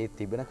ඒ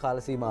තිබෙන කාල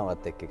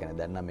සීමාවත් එක්ක කියන්නේ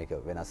දැන් නම් මේක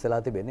වෙනස්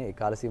වෙලා තිබෙන්නේ ඒ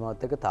කාල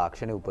සීමාවත් එක්ක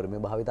තාක්ෂණය උපරිම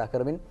භාවිතා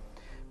කරමින්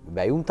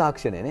වැයුම්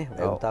තාක්ෂණය නේ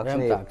වැයුම්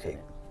තාක්ෂණය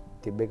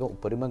තිබ්බ එක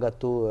උපරිම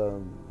ගත්තු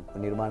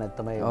නිර්මාණයක්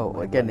තමයි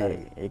ඔව් ඒ කියන්නේ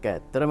ඒක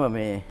ඇත්තටම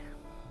මේ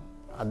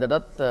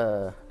අදටත්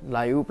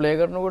ලයිව් ප්ලේ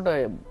කරනකොට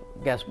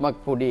ගැස්මක්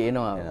පොඩි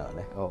එනවා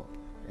නේ ඔව්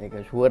ඒක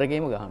ෂුවර්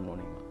එකේම ගහන්න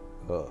ඕනේ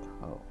ඔව්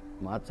ඔව්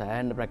මාත්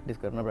සෑහෙන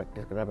ප්‍රැක්ටිස්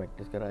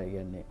කරා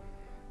කියන්නේ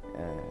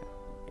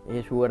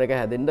ඒ ෂුවර එක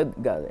හැදෙන්ට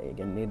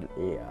ගන්නේ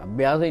ඒ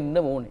අභ්‍යාස ඉන්න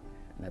ඕනේ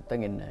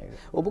නැත්තන් එන්න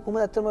ඔබ කොම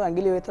ඇත්තම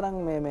ඇගිලි වෙතරම්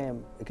මේ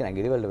එක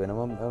ඇගිලිවලට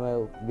වෙනම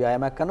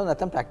ව්‍යයාමයක් කරනවා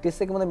නැත්නම් ප්‍රැක්ටිස්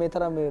එකමද මේ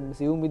තරම්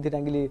සියුම් විදිහට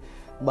ඇගිලි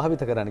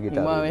භාවිත කරන්න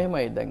ගිටාර මම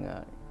එහෙමයි දැන්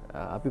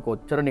අපි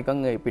කොච්චර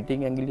නිකන්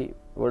පිටින් ඇගිලි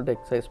වලට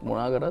එක්සර්සයිස්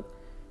මොනා කරත්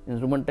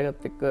ඉන්ස්ට්‍රුමන්ට්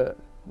එකත් එක්ක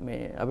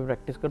මේ අපි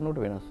ප්‍රැක්ටිස් කරනකොට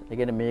වෙනස්. ඒ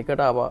කියන්නේ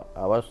මේකට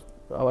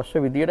අවශ්‍ය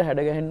විදියට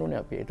හැඩ ගැහෙන්න ඕනේ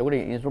අපි. එතකොට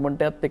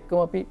ඉන්ස්ට්‍රුමන්ට් එකත් එක්කම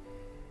අපි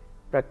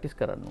ප්‍රැක්ටිස්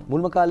කරන්න.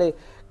 මුල්ම කාලේ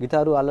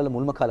ගිටාරු අල්ලලා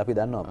මුල්ම කාලේ අපි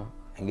දන්නවා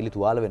ඇඟිලි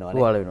තුවාල වෙනවා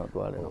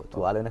නේ.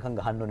 තුවාල වෙනකන්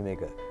ගහන්න ඕනේ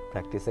මේක.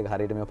 ප්‍රැක්ටිස් එක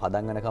හරියට මේ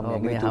පදම් වෙනකම් මේ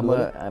ඇඟිලි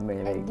තුවාල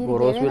මේ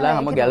ගොරෝස් වෙලා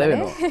හැම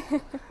ගැලවෙනවා.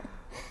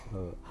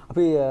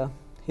 අපි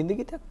හින්දි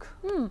ගීතයක්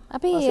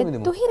අපි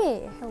තුහිරේ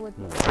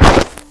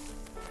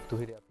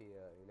තුහිරේ අපි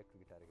ඉලෙක්ට්‍රික්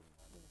ගිටාර එකකින්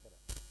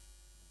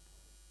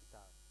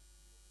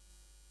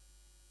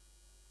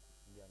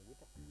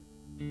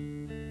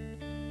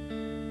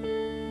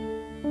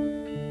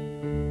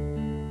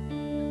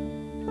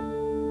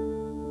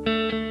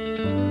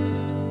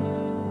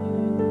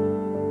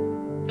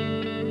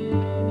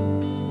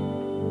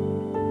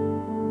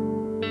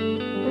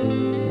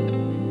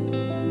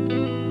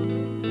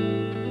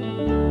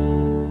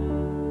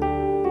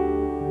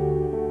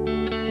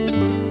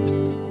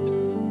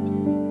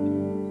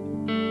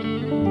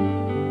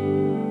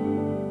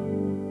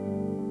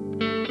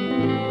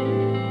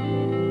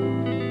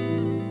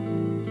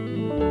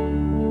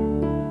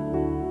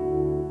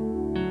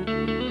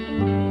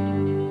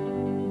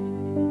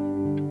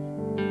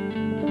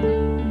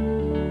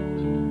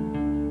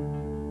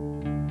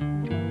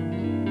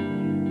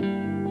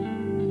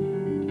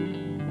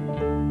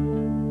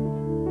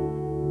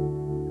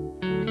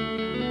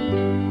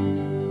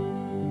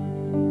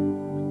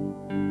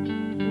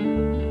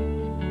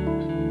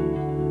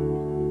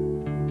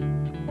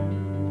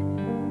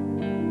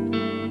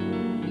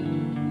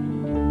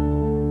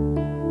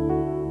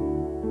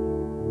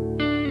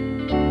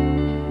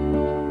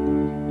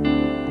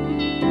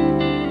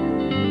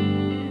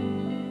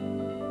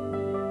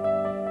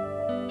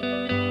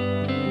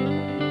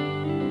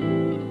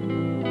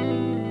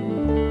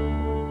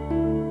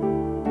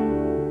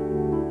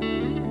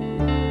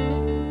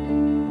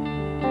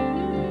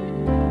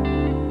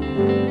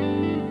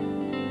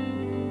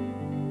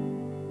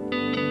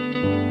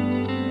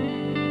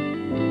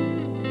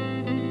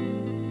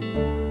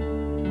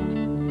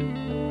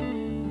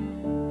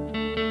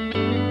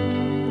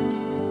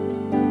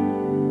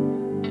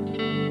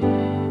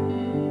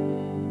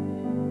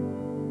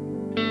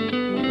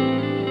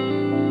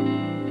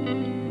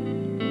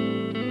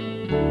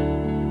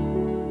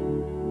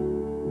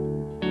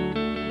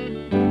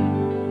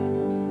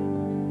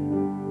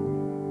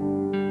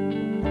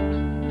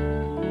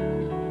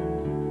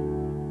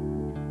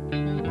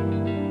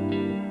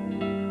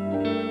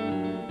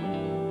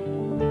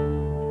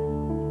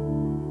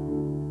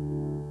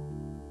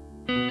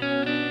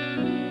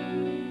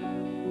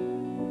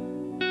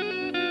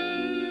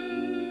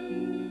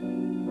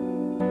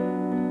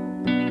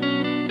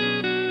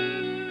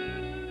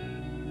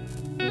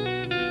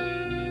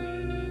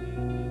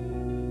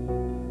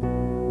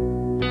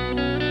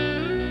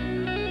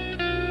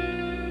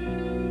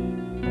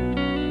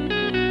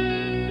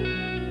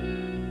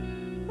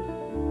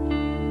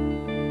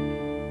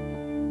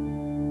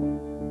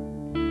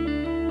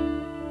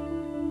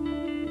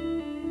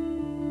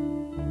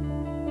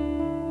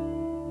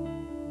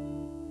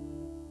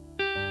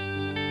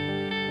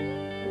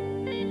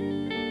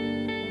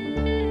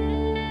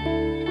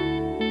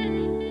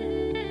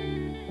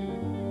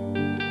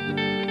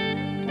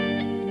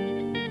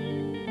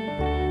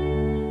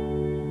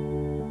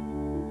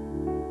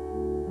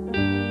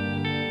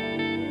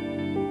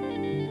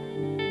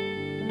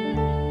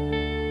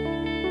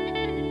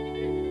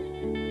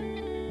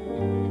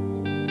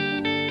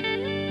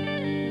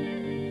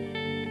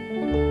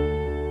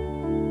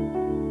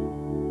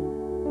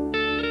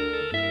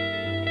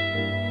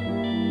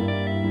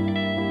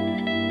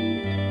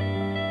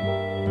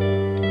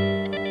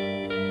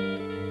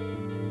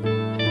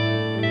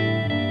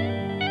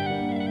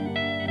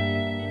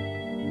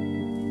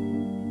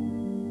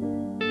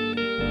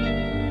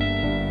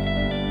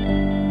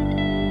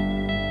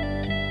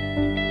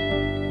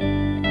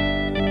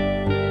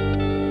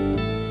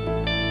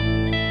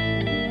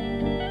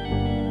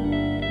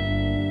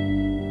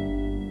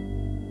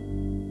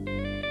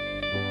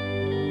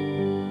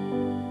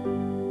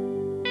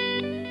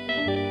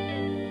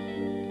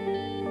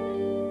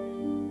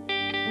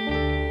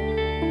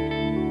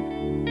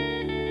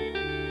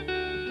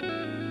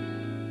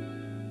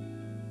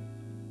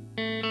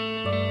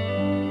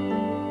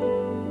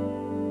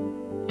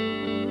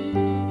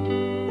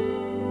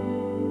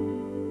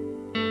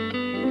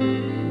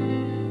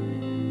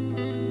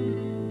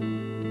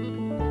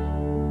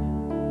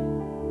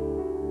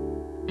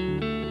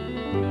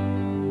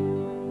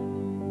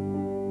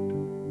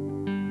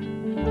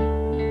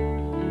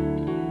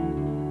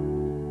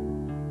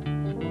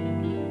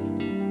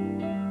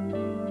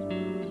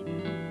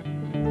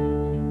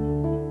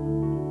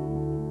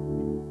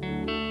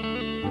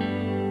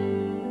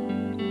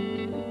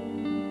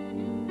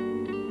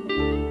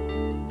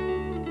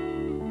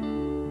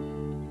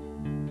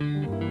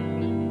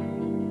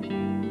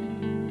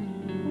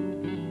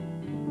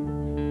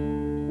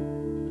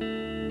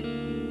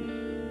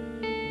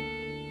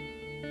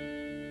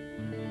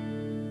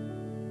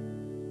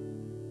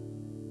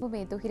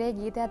මේ තුහිරේ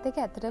ගීතයත් එක්ක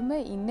ඇත්තටම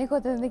ඉන්නේ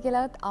කොතනද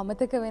කියලාවත්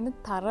අමතක වෙන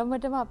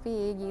තරමටම අපි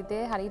ඒ ගීතය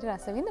හරියට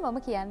රස විඳ. මම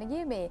කියන්න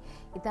ගියේ මේ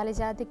ඉතාලි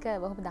ජාතික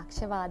බොහොම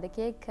දක්ෂ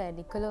වාදකයෙක්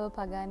නිකොලෝ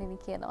පගානිනි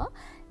කියනවා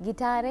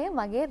ගිටාරේ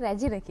මගේ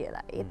රැජින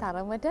කියලා. ඒ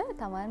තරමට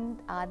Taman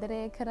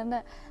ආදරය කරන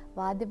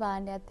වාද්‍ය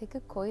භාණ්ඩයත් එක්ක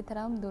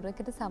කොයිතරම්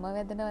දුරකට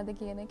සමවැදෙනවද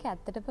කියන එක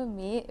ඇත්තටම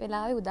මේ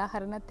වෙලාවේ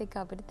උදාහරණත් එක්ක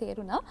අපිට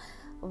තේරුණා.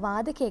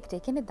 වාදකයෙක්ට,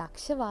 ඒ කියන්නේ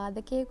දක්ෂ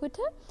වාදකයෙකුට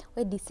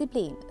ওই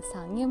ඩිසිප්ලින්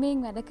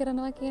සංයමයෙන් වැඩ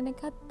කරනවා කියන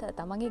එකත්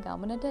තමන්ගේ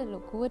ගමනට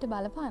ලොකුවට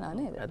බලපානවා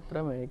නේද?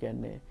 ඇත්තටම ඒ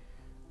කියන්නේ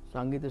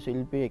සංගීත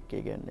ශිල්පියෙක්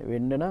කියන්නේ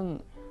වෙන්න නම්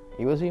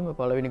ඉවසීම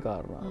පළවෙනි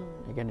කාරණා.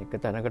 ඒ කියන්නේ එක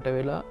තැනකට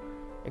වෙලා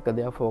එක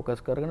දෙයක්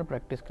ફોකස් කරගෙන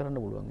ප්‍රැක්ටිස් කරන්න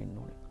පුළුවන් ඉන්න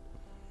ඕනේ.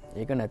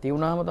 ඒක නැති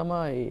වුණාම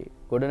තමයි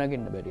ගොඩ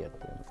නැගින්න බැරි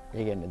ඇත්තටම.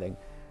 ඒ කියන්නේ දැන්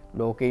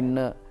ලෝකේ ඉන්න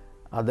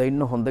අද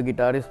ඉන්න හොඳ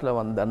ගිටාරිස්ලා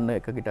වන් දන්න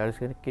එක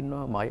ගිටාරිස් කෙනෙක්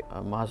ඉන්නවා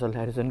මාසල්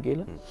හැරිසන්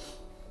කියලා.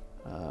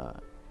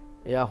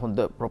 එයා හොඳ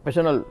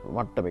ප්‍රොෆෙෂනල්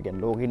මට්ටමේ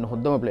කියන්නේ ලෝකේ ඉන්න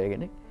හොඳම ප්ලේයර්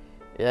කෙනෙක්.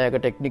 එයා එක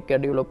ටෙක්නික් එක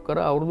ඩෙවලොප්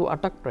කරා අවුරුදු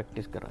 8ක්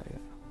ප්‍රැක්ටිස් කරා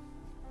ඒක.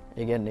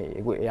 ඒ කියන්නේ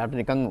එයාට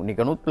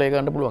නිකනුත් ප්ලේ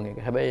කරන්න පුළුවන් ඒක.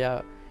 හැබැයි එයා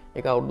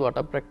ඒක අවුරුදු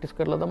 8ක් ප්‍රැක්ටිස්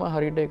කරලා තමයි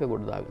හරියට ඒක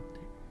ගොඩ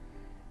දාගත්තේ.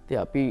 ඉතින්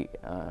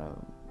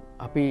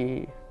අපි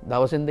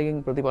දවසෙන්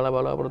දෙකකින් ප්‍රතිඵල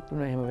බලාපොරොත්තු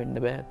වෙන එහෙම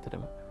වෙන්න බෑ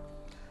ඇත්තටම.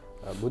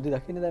 බුද්ධි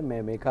දකින්න දැන්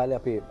මේ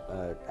කාලේ අපි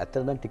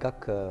ඇත්තටම දැන්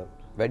ටිකක්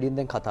වැඩියෙන්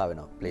දැන් කතා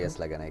වෙනවා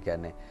ප්ලේයර්ස්ලා ගැන. ඒ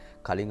කියන්නේ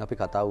කලින් අපි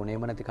කතා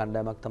වුණේම නැති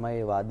කණ්ඩායමක් තමයි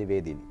වාද්‍ය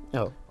වේදීනි.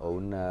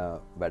 ඔවුන්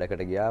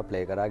වැඩකට ගියා,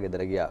 ප්ලේ කරා,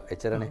 ගෙදර ගියා.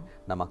 එච්චරනේ.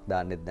 නමක්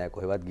දාන්නෙත් නැහැ,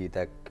 කොහෙවත්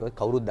ගීතයක්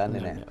කවුරුත්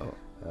දන්නේ නැහැ.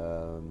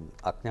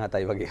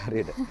 අඥාතයි වගේ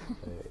හරියට.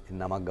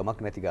 නමක්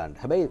ගමක් නැති ගන්න.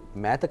 හැබැයි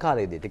මෑත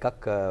කාලේදී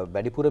ටිකක්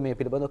වැඩිපුර මේ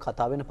පිළිබඳව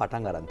කතා වෙන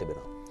පටන් අරන්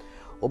තිබෙනවා.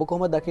 ඔබ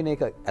කොහොමද දකින්නේ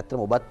ඒක?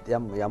 ඇත්තටම ඔබත්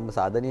යම්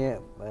සාධනීය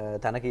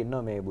තැනක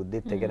ඉන්නවා මේ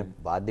බුද්ධිත්. ඒ කියන්නේ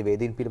වාද්‍ය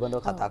වේදීන්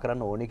පිළිබඳව කතා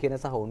කරන්න ඕනේ කියන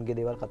සහ ඔවුන්ගේ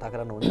දේවල් කතා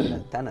කරන්න ඕනේ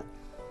තැන.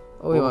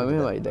 ඔය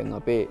මෙහෙමයි දැන්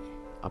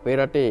අපේ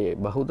රටේ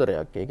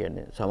බහුතරයක් ඒ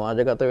කියන්නේ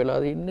සමාජගත වෙලා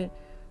තින්නේ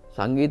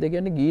සංගීතය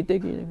කියන්නේ ගීතය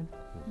කියන එක.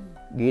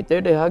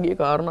 ගීතයට එහා ගිය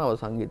කාරණාව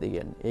සංගීතය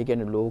කියන්නේ. ඒ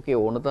කියන්නේ ලෝකේ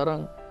ඕන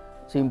තරම්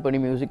සිම්පනි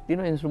මියුසික්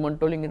තියෙනවා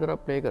ඉන්ස්ට්‍රුමන්ට් වලින්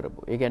විතරක් ප්ලේ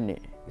කරපුවා. ඒ කියන්නේ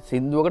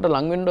සින්දුවකට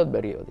ලං වෙන්නවත්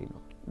බැරිව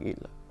තියෙනවා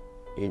ගිහිල්ලා.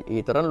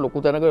 ඒ තරම්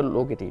ලොකු තැනක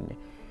ලෝකෙ තින්නේ.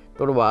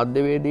 ඒතකොට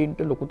වාද්‍ය වේදීන්ට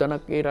ලොකු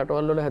තැනක් ඒ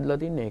රටවල් වල හැදලා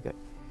තින්නේ ඒකයි.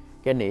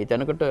 කියන්නේ ඒ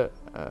තැනකට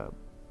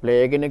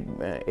ප්ලේ කෙනෙක්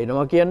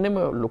එනවා කියන්නේම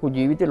ලොකු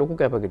ජීවිතේ ලොකු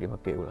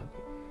කැපකිරීමක්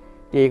ඒගොල්ලන්ගේ.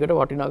 ඒකට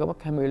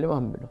වටිනාකමක් හැම වෙලේම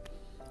හම්බෙනවා.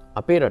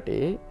 අපේ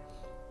රටේ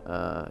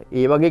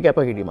ඒ වගේ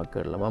කැපකිරීමක්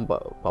කරලා මම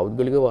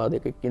පෞද්ගලික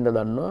වාදකෙක්ින්ද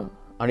දන්නවා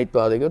අනිත්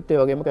වාදකයොත් ඒ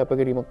වගේම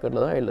කැපකිරීමක්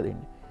කරලා තමයි එල්ල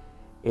දෙන්නේ.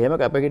 එහෙම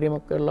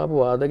කැපකිරීමක් කරලා ආපු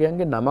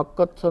වාදකයන්ගේ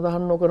නමක්වත්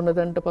සඳහන් නොකරන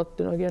තැනටපත්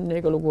වෙනවා කියන්නේ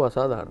ඒක ලොකු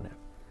අසාධාරණයක්.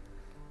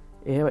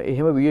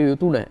 එහෙම විය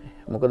යුතු නෑ.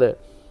 මොකද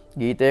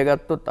ගීතය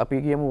ගත්තොත් අපි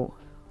කියමු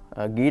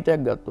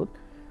ගීතයක් ගත්තොත්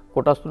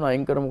කොටස් තුන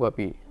අයින් කරමුකෝ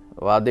අපි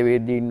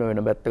වාද්‍යවේදී ඉන්න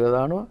වෙන පැත්තකට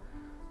දානවා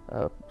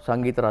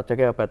සංගීත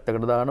රචකයා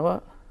පැත්තකට දානවා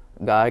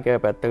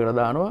ගායකයා පැත්තකට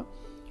දානවා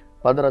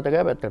පද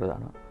රචකයා පැත්තකට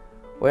දානවා.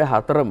 ඔය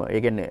හතරම ඒ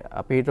කියන්නේ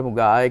අපි හිතමු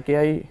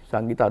ගායකයයි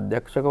සංගීත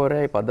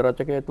අධ්‍යක්ෂකවරයයි පද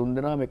රචකයයි තුන්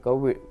දෙනාම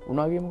එකව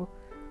වුණා කියමුකෝ.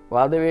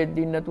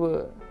 වාදවේදී නැතුව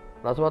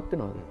රසවත්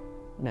වෙනවද?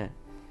 නෑ.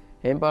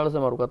 හේම්පාල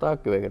සමරු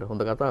කතාවක් කිව්වා ඒකට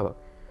හොඳ කතාවක්.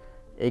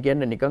 ඒ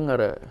කියන්නේ නිකන්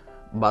අර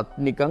බත්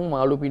නිකන්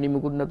මාළු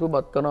පිනිමුකුත් නැතුව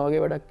බත් කනවා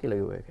වගේ වැඩක් කියලා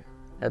කිව්වා ඒක.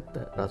 ඇත්ත.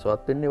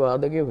 රසවත් වෙන්නේ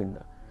වාදකයෝ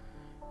හින්දා.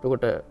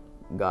 එතකොට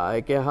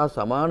ගායකයා හා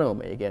සමානවම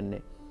ඒ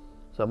කියන්නේ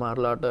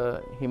සමහරලාට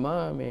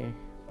හිමා මේ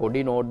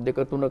පොඩි නෝට් දෙක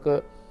තුනක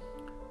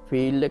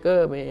ෆීල් එක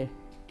මේ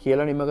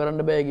කියලා නිම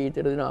කරන්න බෑ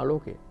ගීතයට දෙන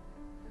ආලෝකය.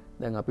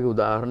 දැන් අපි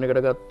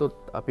උදාහරණයකට ගත්තොත්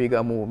අපි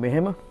ගමු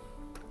මෙහෙම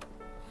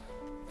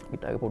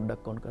ගිටාරේ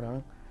පොඩ්ඩක් ඔන් කරා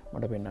නම්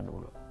මට පෙන්වන්න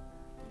පුළුවන්.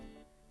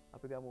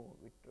 අපි ගමු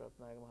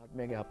වික්ටරත්නායක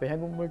මහත්මයාගේ අපේ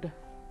හැඟුම් වලට.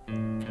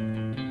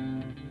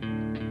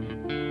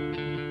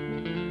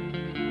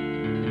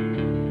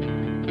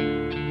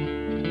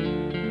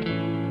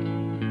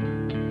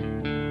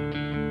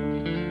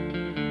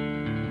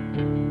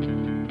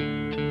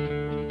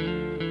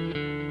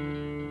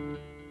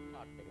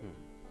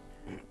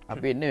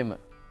 අපි එන්නේ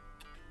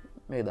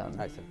මේ දාන්න.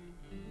 හරි.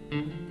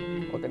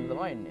 ඔතෙන්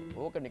තමයි ඉන්නේ.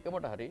 ඕක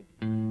නිකමට හරි.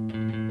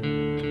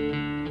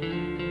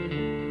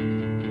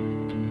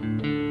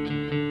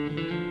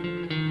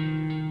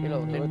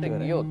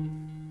 ඔතෙන්ට ගියොත්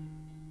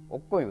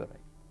ඔක්කොම ඉවරයි.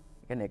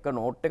 කියන්නේ එක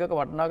නෝට් එකක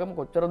වටිනාකම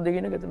කොච්චරද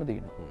කියන එක එතන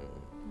තියෙනවා.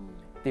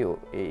 ඉතින්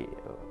ඒ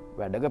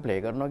වැඩක ප්ලේ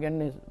කරනවා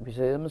කියන්නේ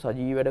විශේෂයෙන්ම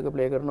සජීවී වැඩක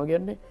ප්ලේ කරනවා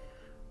කියන්නේ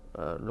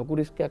ලොකු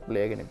රිස්කයක්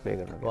ප්ලේ කෙනෙක් ප්ලේ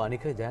කරනවා.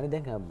 අනික ජානි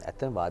දැන්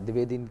ඇත්තම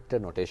වාද්‍යවේදීන්ට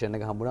නොටේෂන්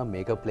එක හම්බුනා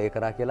මේක ප්ලේ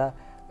කරා කියලා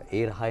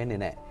ඒ රහයන්නේ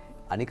නැහැ.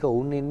 අනික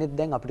උන් ඉන්නේ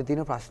දැන් අපිට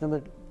තියෙන ප්‍රශ්න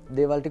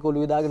දේවල් ටික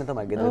ඔළුවේ දාගෙන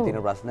තමයි. ගෙදර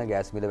තියෙන ප්‍රශ්න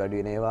ගෑස් මිල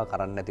වැඩි වෙන ඒවා,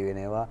 කරන්ට් නැති වෙන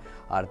ඒවා,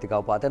 ආර්ථික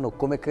අවපාතයන්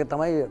ඔක්කොම එක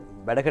තමයි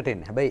වැඩකට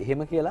එන්නේ. හැබැයි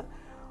එහෙම කියලා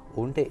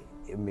උන්ට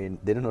මේ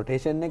දෙන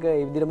නොටේෂන් එක ඒ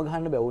විදිහටම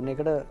ගහන්න බෑ. උන්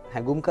ඒකට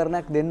හැඟුම්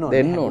කරනක් දෙන්න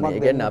ඕනේ. දෙන්න ඕනේ.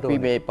 ඒ කියන්නේ අපි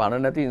මේ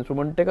පණ නැති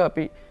ඉන්ස්ට්‍රුමන්ට් එක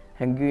අපි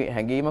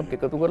හැඟීමක්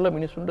එකතු කරලා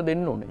මිනිස්සුන්ට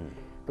දෙන්න ඕනේ.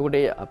 එතකොට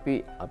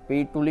අපි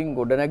තුලින්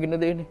ගොඩ නැගින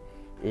දෙන්නේ.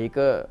 ඒක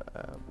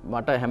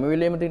මට හැම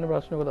වෙලේම තියෙන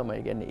ප්‍රශ්නක තමයි.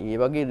 කියන්නේ ඒ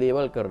වගේ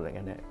දේවල්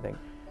කරගෙන දැන්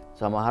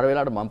සමහර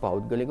වෙලාවට මම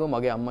පෞද්ගලිකව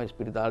මගේ අම්මා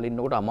ස්පිරිතාලේ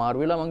ඉන්නකොට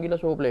අමාරු වෙලා මං ගිහලා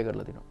ෂෝ ප්ලේ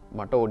කරලා තිනවා.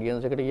 මට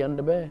ඔඩියන්ස් එකට කියන්න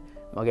බෑ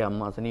මගේ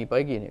අම්මා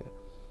අසනීපයි කියන එක.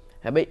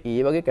 හැබැයි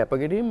ඒ වගේ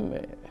කැපකිරීම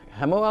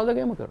හැම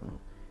වාදකයම කරනවා.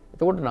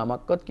 එතකොට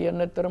නමක්වත්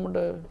කියන්න ඇත්තරමට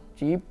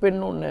චීප්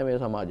වෙන්න ඕනේ නැහැ මේ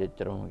සමාජෙ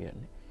එච්චරම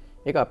කියන්නේ.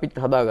 ඒක අපිත්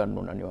හදා ගන්න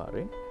ඕන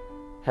අනිවාර්යෙන්.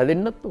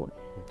 හැදෙන්නත් ඕනේ.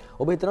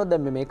 ඔබ හිතනවා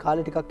දැන් මේ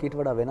කාලේ ටිකක් ඊට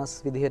වඩා වෙනස්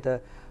විදිහට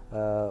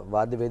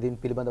වාද්‍යවේදීන්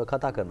පිළිබඳව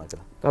කතා කරනවා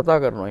කියලා? කතා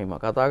කරනවා එහෙම.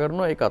 කතා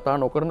කරනවා. ඒ කතා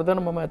නොකරන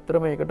තැන මම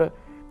ඇත්තටම ඒකට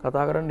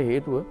කතා කරන්න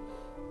හේතුව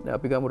දැන්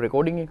අපි ගමු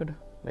රෙකෝඩින් එකට.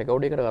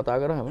 රෙකෝඩ් එකට කතා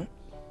කරාම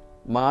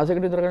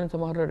මාසෙකට විතර කලින්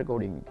සමහර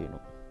රෙකෝඩින්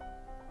කියනවා.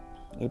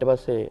 ඊට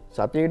පස්සේ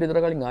සතියකට විතර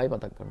කලින් ආයෙ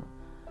මතක් කරනවා.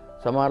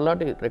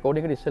 සමහරලාට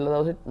රෙකෝඩින් එකට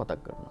ඉස්සෙල්ලා දවසෙත්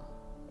මතක් කරනවා.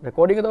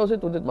 රෙකෝඩින් එක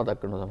දවසෙත් උදේත් මතක්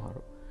කරනවා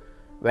සමහරව.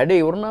 වැඩේ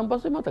ඉවරනාන්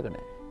පස්සේ මතක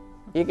නැහැ.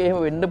 ඒක එහෙම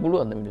වෙන්න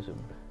පුළුවන්ද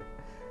මිනිස්සුන්ට?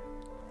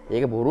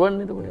 ඒක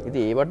බොරුවන්නේ එතකොට.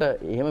 ඉතින් ඒවට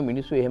එහෙම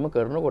මිනිස්සු එහෙම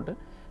කරනකොට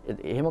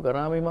එහෙම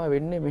කරාම හිමා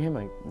වෙන්නේ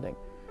මෙහෙමයි. දැන්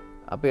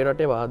අපේ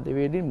රටේ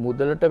වාද්‍යවේදීන්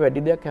මුදලට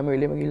වැඩි දෙයක් හැම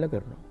වෙලෙම ගිහිල්ලා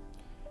කරනවා.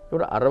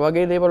 ඒකට අර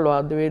වගේ දේවල්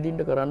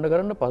වාද්‍යවේදීන්ට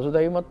කරන්න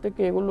පසුතැවීමත්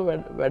එක්ක ඒගොල්ලෝ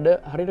වැඩ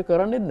හරියට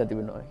කරන්නේත් නැති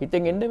වෙනවා.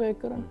 හිතෙන් එන්නේ මේක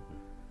කරන්න.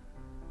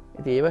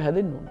 ඉතින් ඒව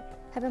හැදෙන්න ඕනේ.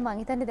 හැබැයි මං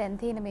හිතන්නේ දැන්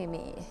තියෙන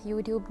මේ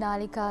YouTube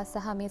නාලිකා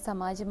සහ මේ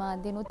සමාජ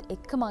මාධ්‍යනොත්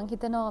එක්ක මං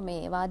හිතනවා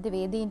මේ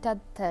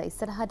වාද්‍යවේදීන්ටත්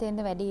ඉස්සරහට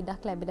එන්න වැඩි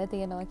ඉඩක් ලැබිලා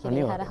තියෙනවා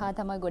කියලා. ඒ හරහා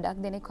තමයි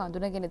ගොඩක් දෙනෙක්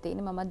අඳුනගෙන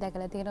තියෙන්නේ. මමත්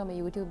දැකලා තියෙනවා මේ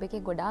YouTube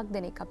එකේ ගොඩාක්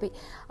දෙනෙක් අපි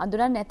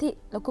අඳුරන්නේ නැති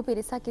ලොකු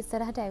පිරිසක්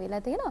ඉස්සරහට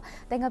ඇවිල්ලා තියෙනවා.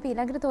 දැන් අපි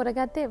ඊළඟට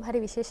තෝරගත්තේ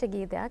හරි විශේෂ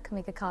ගීතයක්.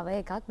 මේක කවර්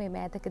එකක්. මේ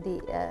මෑතකදී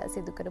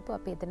සිදු කරපු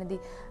අපි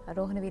එතනදී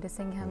රෝහණ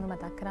වීරසිංහම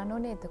මතක් කරන්න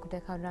ඕනේ. එතකොට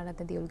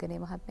කරුණාරත්න දියුල්ගනේ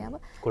මහත්මයාම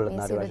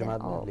කුලනාරි වශයෙන්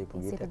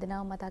ලියපු ගීතය. සිත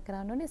දෙනාම මතක්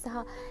කරන්න ඕනේ.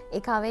 සහ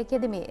ඒ කවර් එකේ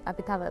මේ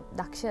අපි තව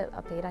දක්ෂ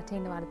අපේ රටේ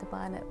ඉන්න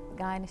වර්තමාන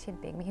ගායන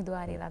ශිල්පියෙක් මිහිඳු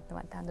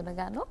ආරියරත්නවත් හඳුන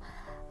ගන්නවා.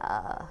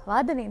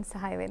 වාදනයෙන්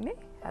සහාය වෙන්නේ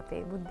අපේ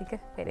බුද්ධික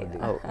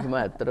පෙරේරා. ඔව් හිම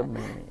ඇත්තටම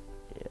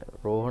මේ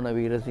රෝහණ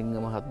වීරසිංහ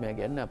මහත්මයා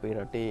කියන්නේ අපේ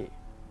රටේ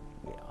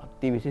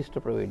අති විශිෂ්ට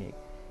ප්‍රවීණයෙක්.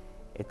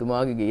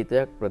 එතුමාගේ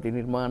ගීතයක්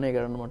ප්‍රතිනිර්මාණය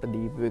කරන්න මට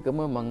දීපු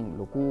එකම මං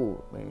ලොකු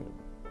මේ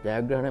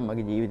ජයග්‍රහණයක්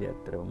මගේ ජීවිතේ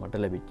ඇත්තටම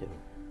මට ලැබිච්ච.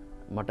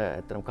 මට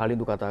ඇත්තටම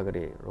කලින්දු කතා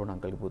කරේ රෝහණ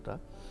අංකල්ගේ පුතා.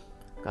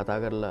 කතා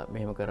කරලා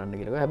මෙහෙම කරන්න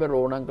කියලා. හැබැයි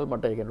රෝහණ අංකල්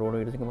මට ඒක රෝහණ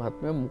වීරසිංහ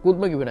මහත්මයා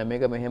මුකුත්ම කිව්වේ නැහැ.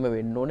 මේක මෙහෙම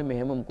වෙන්න ඕනේ.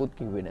 මෙහෙම මුකුත්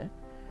කිව්වේ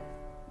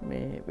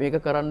නැහැ. මේක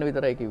කරන්න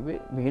විතරයි කිව්වේ.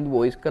 මිහිඳු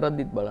වොයිස්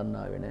කරද්දිත් බලන්න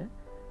ආවේ නැහැ.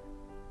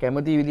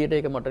 කැමති විදියට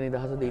ඒක මට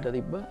නිදහස දීලා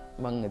තිබ්බා.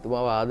 මම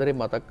එතුමාව ආදරේ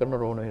මතක් කරන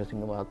රෝහණ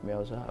වීරසිංහ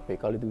මහත්මයාව සහ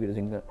අපේ කලිතු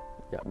වීරසිංහ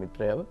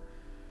මිත්‍රයව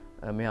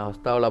මේ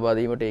අවස්ථාව ලබා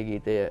දීමට ඒ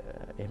ගීතය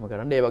එහෙම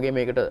කරන්න. ඒ වගේ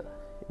මේකට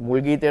මුල්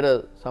ගීතයට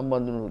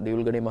සම්බන්ධ වුණු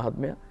දියුල්ගනේ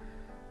මහත්මයා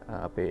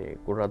අපේ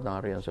කුලරත්න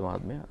ආර්යවංශ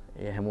මහත්මයා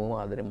ඒ හැමෝම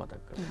ආදරෙන් මතක්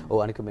කරනවා. ඔව්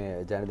අනික මේ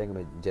ජන දැන්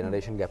මේ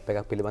ජෙනරේෂන් ગેප්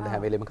එකක් පිළිබඳ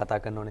හැම වෙලෙම කතා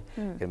කරනෝනේ.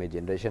 ඒ මේ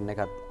ජෙනරේෂන්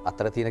එක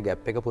අතර තියෙන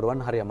ગેප් එක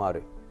පුරවන්න හරි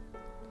අමාරුයි.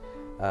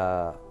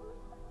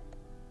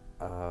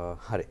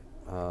 හරි.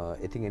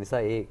 ඉතින් ඒ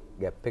නිසා ඒ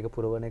ગેප් එක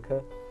පුරවන එක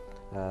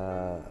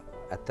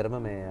ඇත්තරම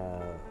මේ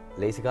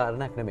ලේසි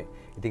කාරණයක් නෙමෙයි.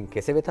 ඉතින්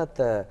කෙසේ වෙතත්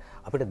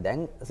අපිට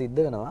දැන්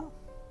සිද්ධ වෙනවා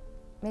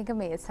මේක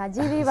මේ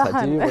සජීවී වහන්න.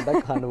 සජීවී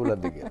පොඩක් කන්න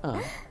බුලද්ද කියලා.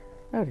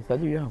 හරි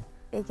සජීවී යම්.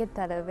 ඒකෙත්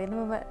අර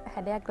වෙනම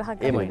හැඩයක් ගහක්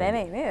කරලා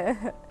දැනෙයි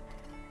නේද?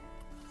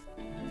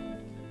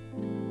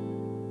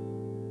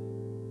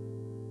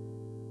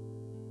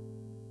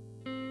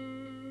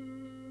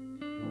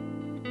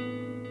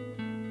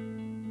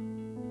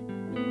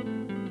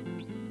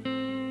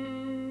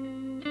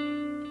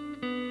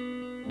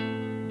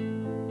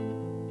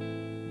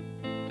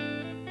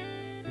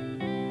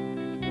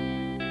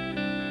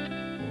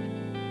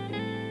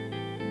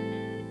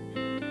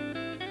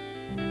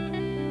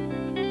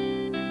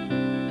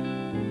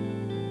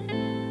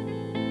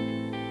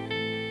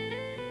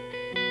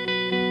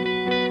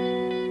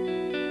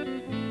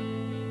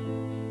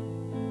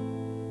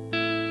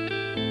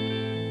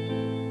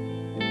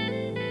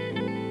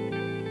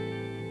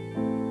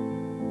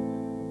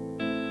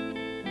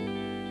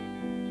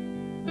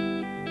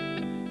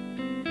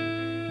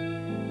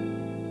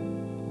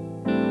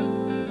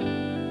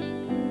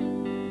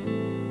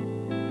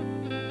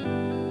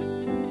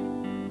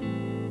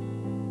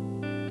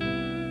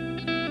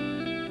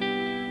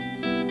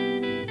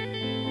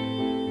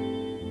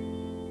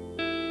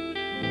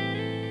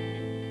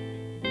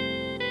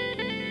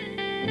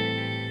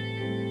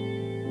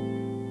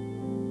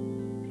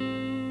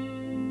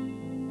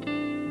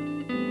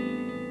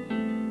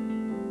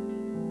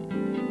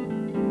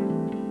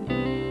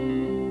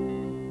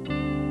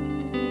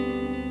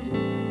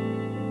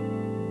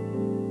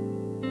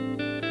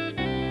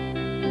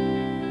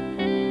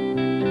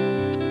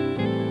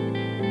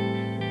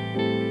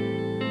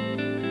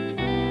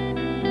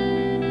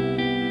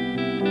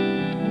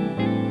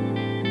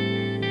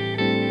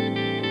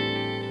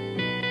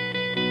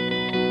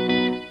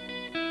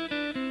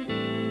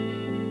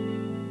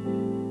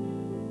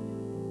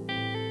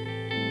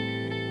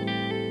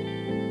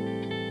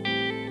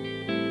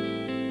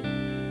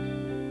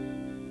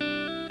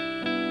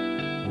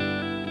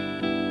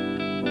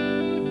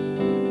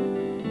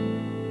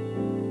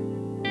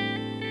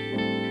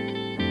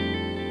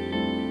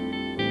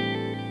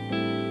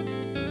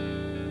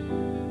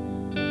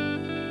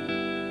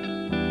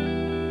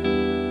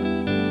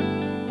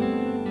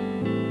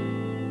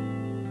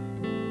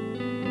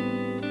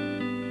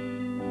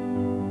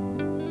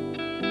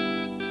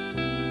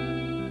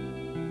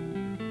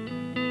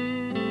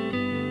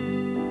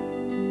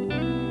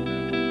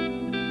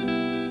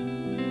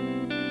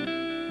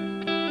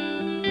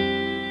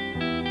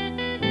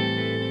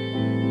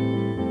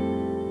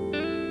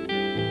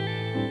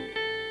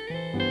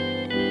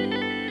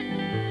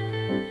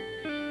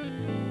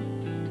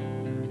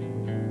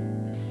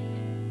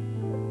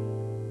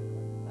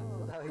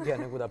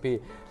 මොකද අපි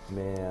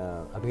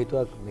අපි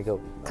හිතුවා මේක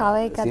කව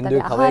එකක්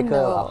සින්දුවේ කව එක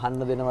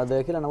අහන්න දෙනවද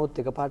කියලා. නමුත්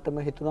එකපාරටම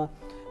හිතුණා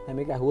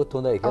මේක ඇහුවොත්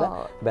හොඳයි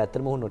කියලා.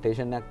 බැත්තම මොහු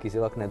නොටේෂන් එකක්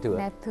කිසිවක් නැතුව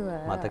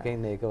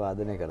මතකෙන් ඒක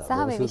වාදනය කරා.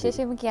 සහ මේ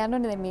විශේෂයෙන්ම කියන්න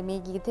ඕනේ මේ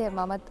ගීතය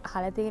මමත්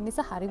අහලා තියෙන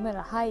නිසා හරිම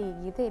රහයි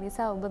ගීතය. ඒ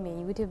නිසා ඔබ මේ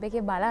YouTube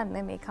එකේ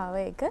බලන්න මේ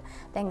කව එක.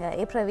 දැන්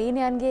ඒ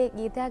ප්‍රවීණයන්ගේ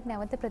ගීතයක්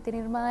නැවත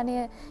ප්‍රතිනිර්මාණය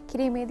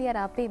කිරීමේදී අර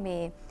අපි මේ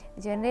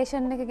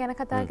ජෙනරේෂන් එක ගැන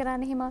කතා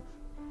කරන්නේ හිම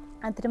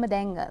අන්තිම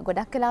දැන්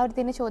ගොඩක් කලාවට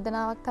තියෙන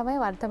චෝදනාවක් තමයි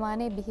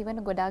වර්තමානයේ බිහිවන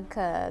ගොඩක්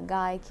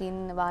ගායකින්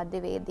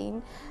වාද්‍යවේදීන්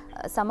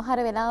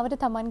සමහර වෙලාවට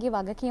තමන්ගේ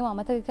වගකීම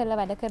අමතක කරලා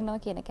වැඩ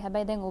කරනවා කියන එක.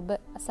 හැබැයි දැන් ඔබ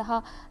සහ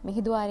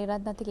මිහිඳු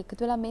ආරියරත්නත් එක්ක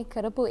එකතු වෙලා මේ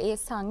කරපු ඒ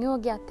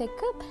සංයෝගයත්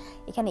එක්ක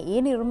ඒ කියන්නේ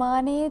ඒ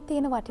නිර්මාණයේ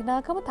තියෙන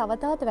වටිනාකම තව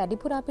තවත්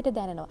වැඩිපුර අපිට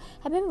දැනෙනවා.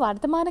 හැබැයි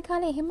වර්තමාන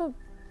කාලේ එහෙම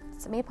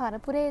මේ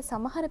පරපුරේ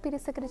සමහර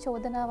පිරිසකට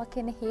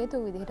චෝදනාවක් එන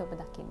හේතුව විදිහට ඔබ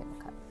දකින්නේ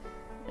මොකක්ද?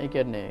 ඒ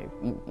කියන්නේ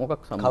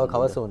මොකක්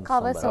කවසෝන්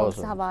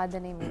සහ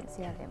වාදනයේ මේ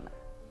සියල්ලම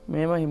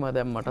මේම හිම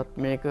දැන් මටත්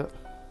මේක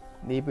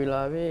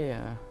දීපිලාවේ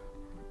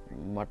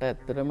මට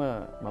ඇත්තටම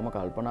මම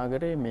කල්පනා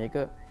කරේ මේක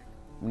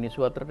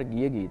මිනිස්සු අතරට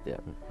ගිය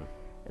ගීතයක්.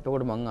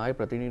 එතකොට මං ආයේ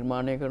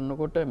ප්‍රතිනිර්මාණය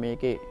කරනකොට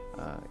මේකේ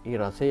ඊ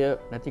රසය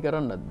නැති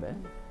කරන්නත් බෑ.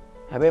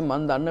 හැබැයි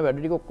මං දන්න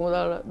වැඩ ටික ඔක්කොම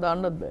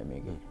දාන්නත් බෑ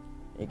මේකේ.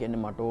 ඒ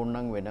කියන්නේ මට ඕන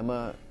නම් වෙනම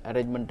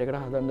ඇරේන්ජ්මන්ට්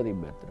එකකට හදන්න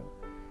තිබ්බ ඇත්තටම.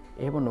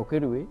 එහෙම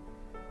නොකිරුවේ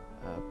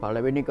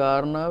පළවෙනි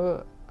කාරණාව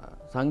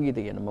සංගීත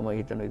කියන මම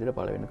හිතන විදිහට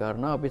පළවෙනි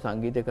කාරණාව අපි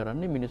සංගීතය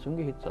කරන්නේ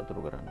මිනිසුන්ගේ හිත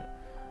සතුටු කරන්න.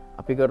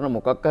 අපි කරන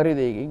මොකක් හරි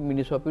දෙයකින්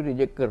මිනිස්සු අපි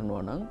රිජෙක්ට්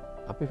කරනවා නම්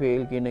අපි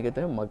ෆේල් කියන එක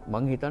තමයි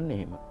මං හිතන්නේ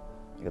එහෙම.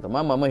 ඒක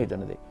තමයි මම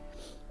හිතන දේ.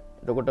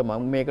 එතකොට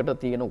මම මේකට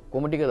තියෙන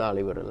ඔක්කොම ටික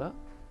දාලා ඉවරලා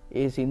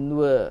ඒ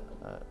සින්දුව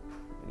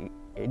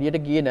එළියට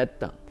ගියේ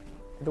නැත්තම්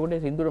එතකොට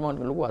ඒ සින්දුවට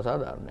මම ලොකු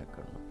අසාධාරණයක්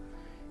කරනවා.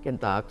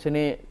 කියන්නේ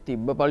තාක්ෂණයේ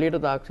තිබ්බ පළියට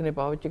තාක්ෂණය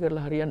පාවිච්චි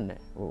කරලා හරියන්නේ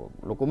නැහැ.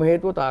 ලොකුම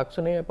හේතුව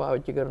තාක්ෂණය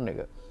පාවිච්චි කරන එක.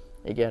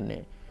 ඒ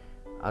කියන්නේ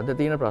අද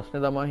තියෙන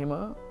ප්‍රශ්නේ තමයි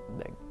හිමා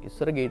දැන්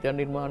ඉස්සර ගීතයන්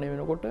නිර්මාණය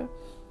වෙනකොට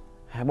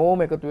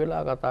හැමෝම එකතු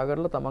වෙලා කතා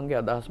කරලා තමන්ගේ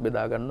අදහස්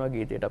බෙදා ගන්නවා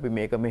ගීතයට. අපි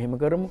මේක මෙහෙම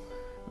කරමු.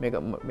 මේක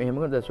මෙහෙම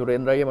කරමු. දැන්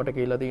සුරේන්ද්‍ර අයියා මට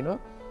කියලා තිනවා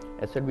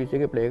SLBC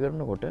එකේ ප්ලේ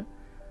කරනකොට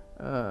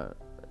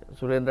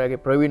සුරේන්ද්‍රගේ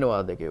ප්‍රවීණ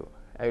වාදකයෝ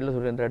ඇවිල්ලා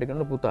සුරේන්ද්‍රට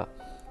කියනවා පුතා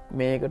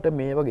මේකට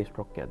මේ වගේ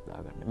ස්ට්‍රොක් එකක්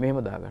දාගන්න.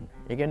 මෙහෙම දාගන්න.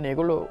 ඒ කියන්නේ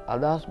ඒගොල්ලෝ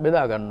අදහස්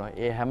බෙදා ගන්නවා.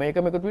 ඒ හැම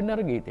එකම එකතු වෙන්නේ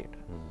අර ගීතේට.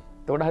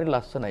 ඒකට හරි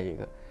ලස්සනයි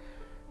ඒක.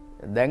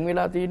 දැන්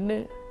වෙලා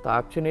තින්නේ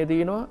තාක්ෂණයේ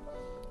තියෙනවා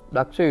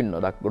දක්ෂ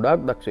ඉන්නවා.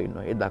 ගොඩාක් දක්ෂ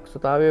ඉන්නවා. ඒ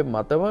දක්ෂතාවයේ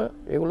මතම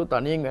ඒගොල්ලෝ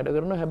තනියෙන් වැඩ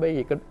කරනවා.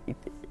 හැබැයි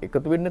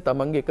එකතු වෙන්නේ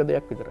තමන්ගේ එක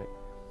දෙයක් විතරයි.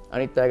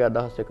 අනිත් අයගේ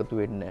අදහස් එකතු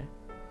වෙන්නේ නැහැ.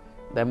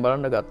 දැන්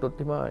බලන්න ගත්තොත්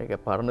හිමා ඒක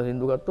පරණ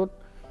සින්දු ගත්තොත්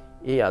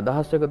ඒ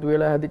අදහස් එකතු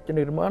වෙලා හැදිච්ච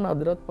නිර්මාණ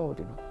අදටත්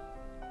පවතිනවා.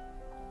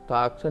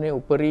 තාක්ෂණයේ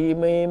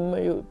උපරිමයෙන්ම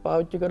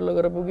පාවිච්චි කරලා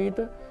කරපු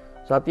ගීත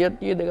සතියක්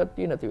tie දෙකක්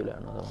tie නැති වෙලා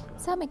යනවා තමයි.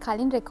 සම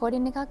කලින්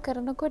රෙකෝඩින් එකක්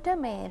කරනකොට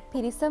මේ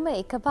පිරිසම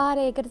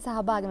එකපාරේ ඒකට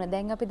සහභාගී වෙනවා.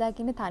 දැන් අපි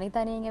දකින්නේ තනි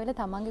තනියෙන් ඇවිල්ලා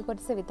තමන්ගේ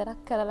කොටස විතරක්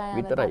කරලා යනවා.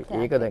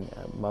 විතරයි. ඒක දැන්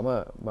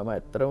මම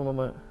ඇත්තටම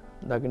මම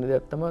දකින්න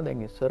දෙයක් තමයි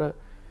දැන් ඉස්සර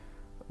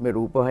මේ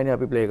රූපවාහිනිය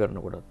අපි ප්ලේ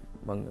කරනකොට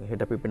මම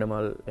හෙට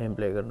පිපිනමල් එහෙම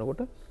ප්ලේ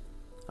කරනකොට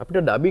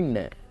අපිට ඩබින්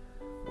නැහැ.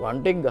 වන්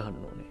ටේක්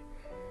ගහන්න ඕනේ.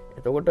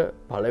 එතකොට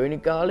පළවෙනි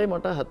කාලේ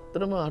මට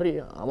හතරම හරි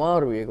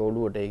අමාරුයි ඒක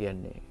ඔළුවට. ඒ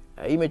කියන්නේ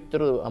ඇයි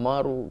මෙච්චර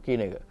අමාරු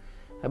කියන එක.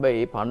 හැබැයි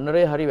මේ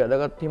පන්නරේ හරි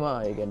වැදගත් හිමා.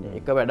 ඒ කියන්නේ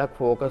එක වැඩක්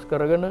ફોකස්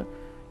කරගෙන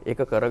ඒක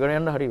කරගෙන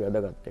යන්න හරි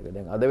වැදගත් එක.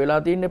 දැන් අද වෙලා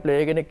තින්නේ ප්ලේ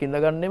කෙනෙක්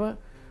ඉඳගන්නෙම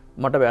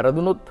මට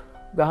වැරදුනොත්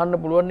ගහන්න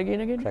පුළුවන් නේ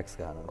කියන එකනේ. ට්‍රැක්ස්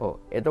ගන්නවා. ඔව්.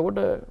 එතකොට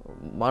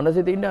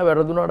මනසේ තින්නේ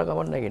වැරදුනාට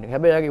කමක් නැහැ කියන එක.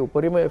 හැබැයි යාගේ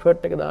උපරිම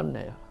එෆර්ට් එක දාන්නේ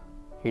නැහැ.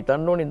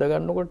 හිතන්න ඕනේ ඉඳ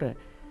ගන්නකොට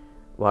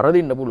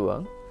වරදින්න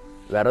පුළුවන්.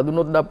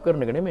 වැරදුනොත් ඩබ්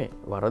කරන එක නෙමෙයි.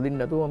 වරදින්න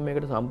නැතුව මම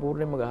මේකට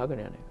සම්පූර්ණයෙන්ම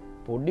ගහගෙන යන්නේ.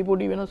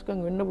 පොඩි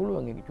වෙනස්කම් වෙන්න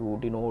පුළුවන්. ඒක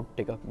චූටි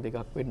නෝට් එකක්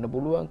දෙකක් වෙන්න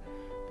පුළුවන්.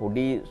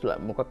 පොඩි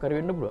මොකක් හරි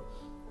වෙන්න පුළුවන්.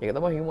 ඒක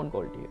තමයි හියුමන්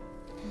ක්වොලිටි එක.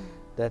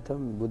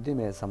 දැන් බුද්ධි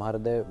මේ සමහර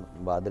දේ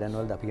වාදනයන්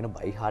වලදී අපි කියන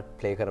බයි හાર્ට්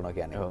ප්ලේ කරනවා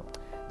කියන්නේ.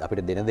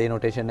 අපිට දෙන දේ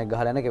නොටේෂන් එක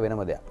ගහලා යන එක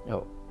වෙනම දෙයක්.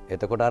 ඔව්.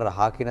 එතකොට අර රහ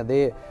කියන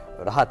දේ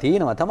රහ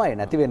තියෙනවා තමයි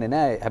නැති වෙන්නේ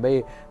නැහැ. හැබැයි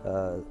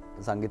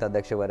සංගීත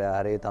අධ්‍යක්ෂකවරයා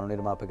හරි තනු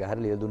නිර්මාපකයා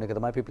හරි ලියලා දුන්න එක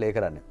තමයි අපි ප්ලේ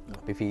කරන්නේ.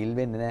 අපි ෆීල්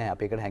වෙන්නේ නැහැ.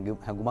 අපි ඒකට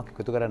හැඟුමක්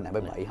එකතු කරන්නේ නැහැ.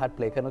 හැබැයි බයි හાર્ට්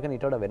ප්ලේ කරන කෙනා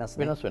ඊට වඩා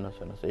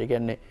වෙනස්. ඒ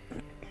කියන්නේ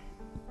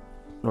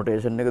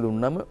නොටේෂන් එක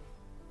දුන්නම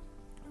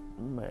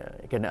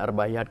ඒ කියන්නේ අර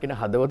බයි හાર્ට් කියන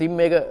හදවතින්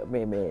මේක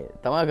මේ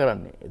තමා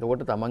කරන්නේ.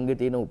 එතකොට තමන්ගේ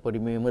තියෙන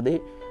උපරිමයම දේ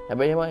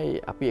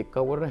හැබැයි අපි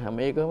එක්කව කරන හැම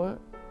එකම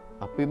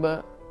අපිම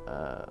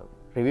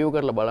රිවිව්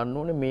කරලා බලන්න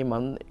ඕනේ මේ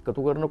මන්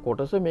එකතු කරන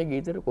කොටස මේ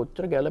ගීතේට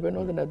කොච්චර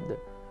ගැලපෙනවද නැද්ද.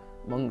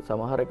 මං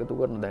සමහර එකතු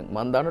කරන දැන්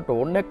මන් දාන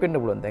ටෝන් එකක් වෙන්න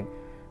පුළුවන්. දැන්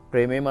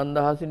ප්‍රේමේ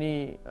මන්දහසිනී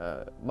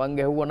මං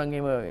ගැහුවා නම්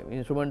එහෙම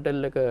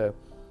ඉන්ස්ට්‍රුමෙන්ටල් එක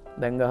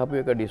දැන්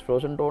ගහපු එක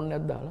ඩිස්ටෝර්ෂන් ටෝන්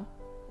එකක් දාලා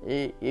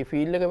ඒ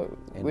ෆීල් එක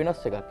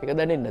වෙනස් එකක්. ඒක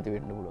දැනෙන්නේ නැති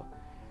වෙන්න පුළුවන්.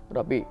 ඒත්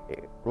අපි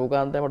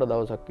රූකාන්තයට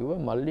දවසක් කිව්වා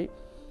මල්ලි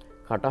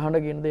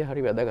කටහඬ කියන දේ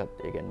හරි වැදගත්.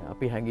 ඒ කියන්නේ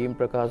අපි හැඟීම්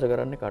ප්‍රකාශ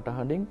කරන්නේ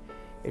කටහඬින්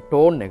ඒ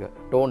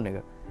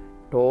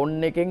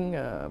ටෝන් එකෙන්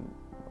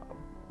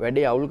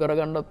වැඩේ අවුල්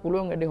කරගන්නත්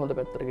පුළුවන් වැඩේ හොඳ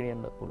පැත්තට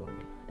ගෙනියන්නත් පුළුවන්.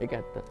 ඒක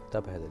ඇත්ත.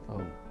 තව පැහැදිලි.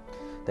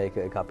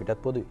 ඒක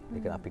අපිටත් පොදුයි. ඒ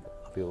කියන්නේ අපි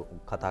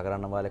කතා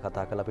කරන්න වාලේ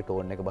කතා කරලා අපි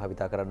ටෝන් එක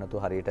භාවිතා කරන්න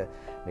නැතුව හරියට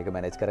මේක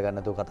මැනේජ් කරගන්න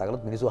නැතුව කතා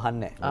කළොත් මිනිස්සු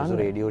අහන්නේ නැහැ. මිනිස්සු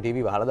රේඩියෝ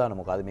ටීවී වහලා දාන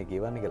මොකද්ද මේ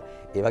කියවන්නේ කියලා.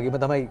 ඒ වගේම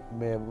තමයි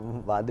මේ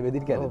වාද්‍ය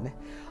වේදික කියන්නේ.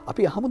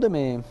 අපි අහමුද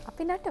මේ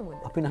අපි නටමුද?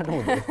 අපි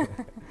නටමුද?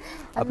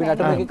 අපි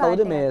නටමුද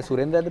කවුද මේ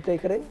සුරේන්ද්‍රද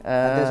ප්ලේ කරේ?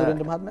 ඇන්තනි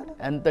සුරේන්ද්‍ර මහත්මයාලා?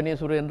 ඇන්තනි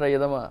සුරේන්ද්‍රය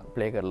තමයි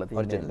ප්ලේ කරලා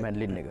තියෙන්නේ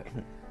මැන්ඩලින් එක.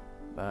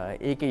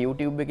 ඒක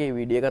YouTube එකේ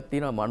වීඩියෝ එකක්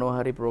තියෙනවා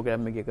මනෝහරි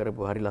ප්‍රෝග්‍රෑම් එකේ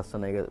කරපු හරි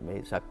ලස්සන එක මේ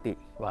ශක්ති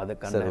වාදක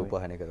කණ්ඩායම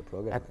රූපවාහිනිය කරපු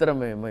ප්‍රෝග්‍රෑම්. ඇත්තටම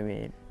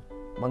මේ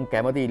මං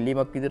කැමති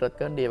ඉල්ලීමක් විදිහට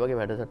කරන්න ඒ වගේ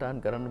වැඩසටහන්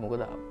කරන්න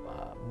මොකද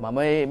මම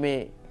මේ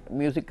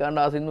මියුසික්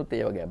කරන්න ආසින්නුත්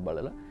ඒ වගේ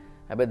බලලා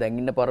හැබැයි දැන්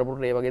ඉන්න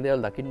පරපුරට ඒ වගේ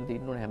දේවල් දකින්න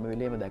තියෙනුනේ හැම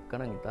වෙලේම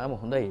දැක්කනම් ඉතාලම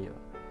හොඳයි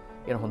ඒවා.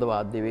 කියන හොඳ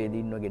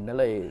වාද්‍යවේදීන්ව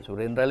ගෙන්නලා ඒ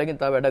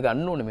සුරේන්ද්‍රලගෙන් තව වැඩ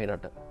ගන්න ඕනේ මේ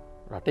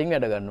රටින්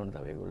වැඩ ගන්න ඕනේ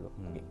තව ඒගොල්ලෝ.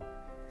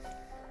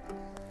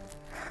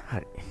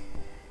 හරි.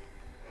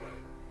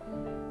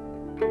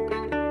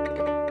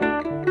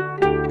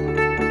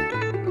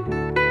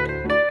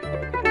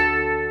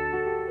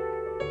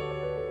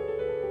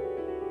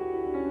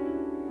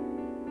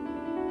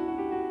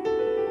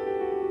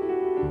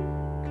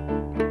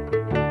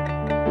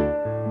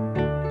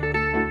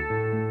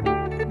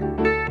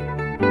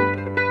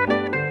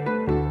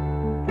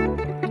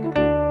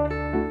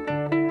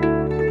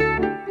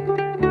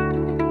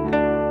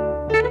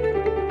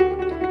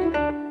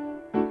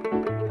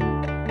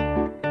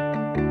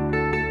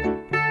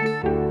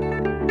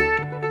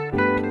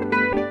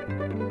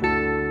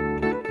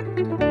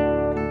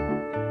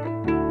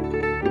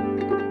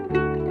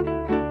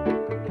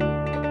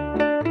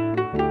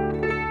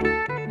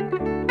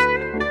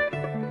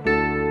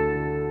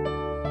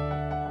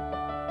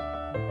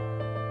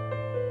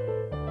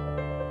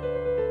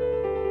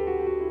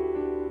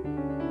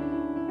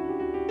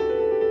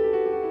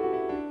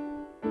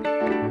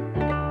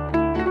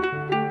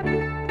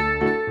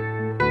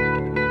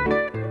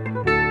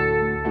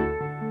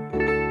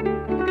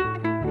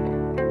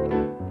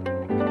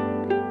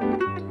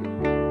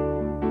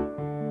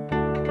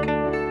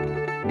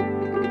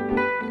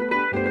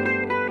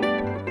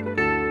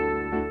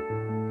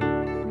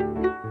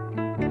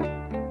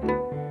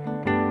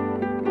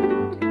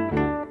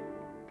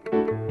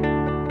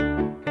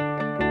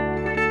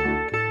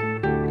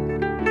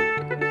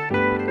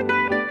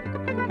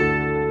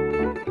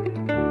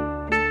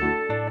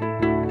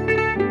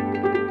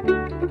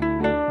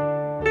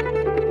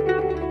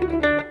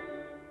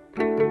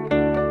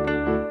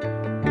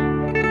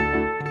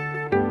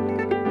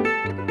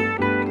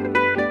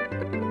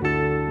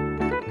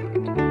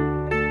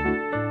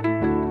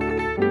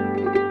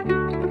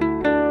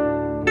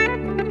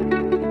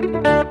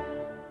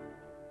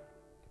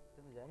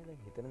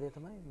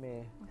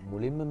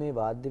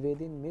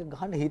 වාද්‍යවේදීන් මේ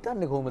ගහන්න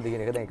හිතන්නේ කොහොමද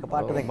කියන එක දැන්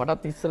එකපාරට දැන්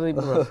මටත් ඉස්සර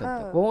තිබුණ ප්‍රශ්න.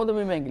 කොහොමද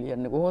මේ මැංගිලි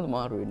යන්නේ කොහොමද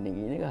මාරු වෙන්නේ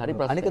කියන එක හරි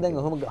ප්‍රශ්නයක්. අනික දැන්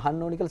ඔහොම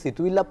ගහන්න ඕනි කියලා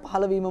සිතුවිල්ලක්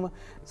පහළ වීමම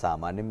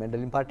සාමාන්‍යයෙන්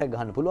මැන්ඩලින් පාට් එකක්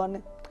ගහන්න පුළුවන්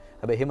නේ.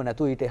 හැබැයි එහෙම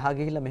නැතුව ඊට එහා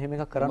ගිහිල්ලා මෙහෙම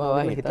එකක් කරන්න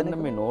ඕනේ කියලා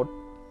හිතන්නේ මේ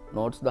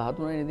නෝට්ස්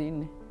 13 නේ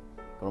තියෙන්නේ.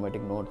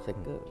 ක්‍රොමැටික් නෝට්ස්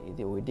එක.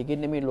 ඉතින් ওই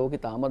ටිකෙන්නේ මේ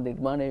ලෝකේ තාමත්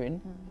නිර්මාණය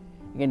වෙන්නේ.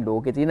 ඒ කියන්නේ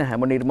ලෝකේ තියෙන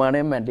හැම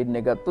නිර්මාණයක්ම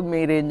මැන්ඩලින් එක ගත්තොත්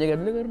මේ රේන්ජ් එක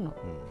ඇතුලේ කරනවා.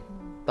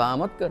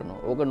 තාමත්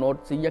කරනවා. ඕක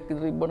නෝට් 100ක්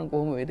විතර තිබ්බනම්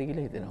කොහොම වේද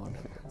කියලා හිතෙනවා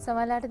මට.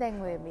 සමහරවිට දැන්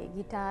ඔය මේ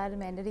ගිටාර්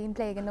මැන්ඩරින්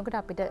ප්ලේ කරනකොට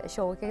අපිට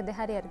ෂෝ එකකදී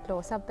හරි අර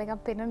ක්ලෝස් අප්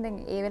එකක් පෙන්වන දැන්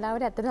ඒ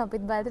වෙලාවට ඇත්තටම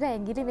අපිත් බලද්දී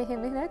ඇඟිලි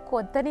මෙහෙම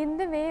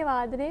කොතනින්ද මේ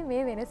වාදනයේ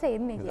මේ වෙනස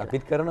එන්නේ කියලා.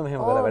 අපිත් කරන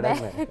මෙහෙම කරලා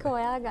වැඩක් නෑ. ඒක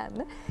හොයා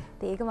ගන්න.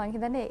 ඒක මං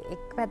හිතන්නේ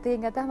එක්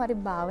පැත්තකින් ගත්තාම හරි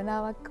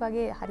භාවනාවක්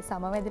වගේ හරි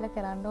සමවැදිලා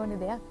කරන්න ඕනේ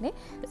දෙයක් නේ.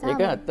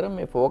 ඒක ඇත්තටම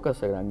මේ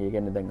ෆෝකස් එක ගන්න. ඒ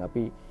කියන්නේ දැන්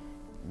අපි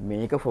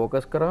මේක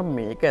ෆෝකස් කරාම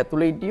මේක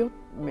ඇතුළේ හිටියොත්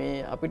මේ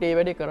අපිට ඒ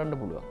වැඩේ කරන්න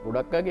පුළුවන්.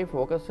 ගොඩක් අයගේ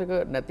ෆෝකස් එක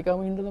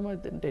නැතිකම හින්දා තමයි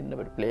එතනට එන්න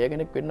බෑ. ප්ලේයර්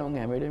කෙනෙක් වෙන්න මම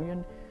හැම වෙලේම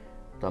කියන්නේ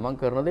තමන්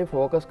කරන දේ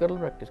ෆෝකස්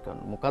කරලා ප්‍රැක්ටිස්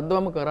කරන්න. මොකද්ද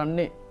මම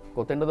කරන්නේ?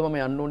 කොතෙන්ද මම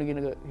යන්න ඕනේ කියන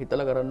එක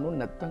හිතලා කරන්න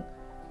ඕනේ නැත්නම්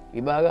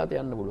විභාගات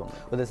යන්න පුළුවන්.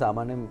 ඔබ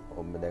සාමාන්‍යයෙන්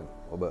දැන්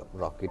ඔබ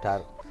රොක්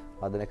ගිටාර්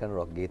වාදනය කරන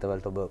රොක්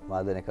ගීතවලට ඔබ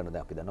වාදනය කරන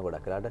දැන් අපි දන්න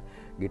ගොඩක් වෙලාට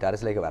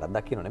ගිටාරිස්ලා ඒක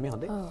වැරද්දක් කියනවා නෙමෙයි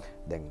හොඳේ.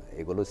 දැන්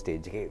ඒගොල්ලෝ ස්ටේජ්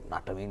එකේ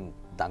නටමින්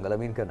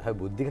දඟලමින් කරන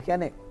හැබැයි බුද්ධික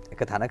කියන්නේ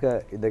එක තැනක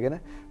ඉඳගෙන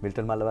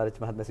මිල්ටන්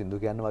මල්ලවාරච්චි මහත්මයා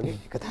සින්දු කියනවා වගේ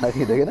එක තැනක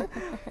ඉඳගෙන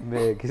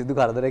මේ කිසිදු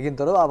කරදරයකින්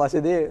තොරව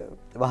අවශ්‍ය දේ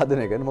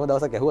වාදනය කරන මොකද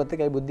දවසක් ඇහුවත්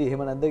එකයි බුද්ධිය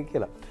එහෙම නැද්ද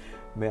කියලා.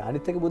 මේ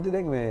අනිත් එක බුද්ධිය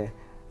දැන් මේ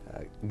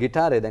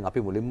ගිටාරේ දැන් අපි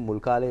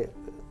මුලින් කාලේ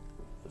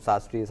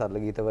ශාස්ත්‍රීය සරල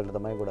ගීතවලට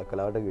තමයි ගොඩක්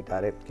කලාවට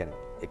ගිටාරේ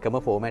කියන්නේ එකම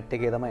ෆෝමැට්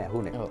එකේ තමයි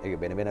ඇහුනේ. ඒක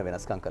වෙන වෙන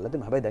වෙනස්කම් කරලා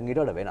තියෙනවා. හැබැයි දැන් ඊට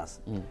වඩා වෙනස්.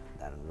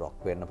 දැන්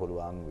රොක් වෙන්න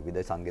පුළුවන්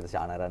විවිධ සංගීත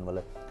ශානරයන් වල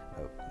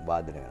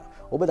වාදනය වෙනවා.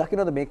 ඔබ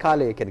දකින්නද මේ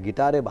කාලේ කියන්නේ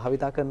ගිටාරේ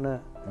භාවිතා කරන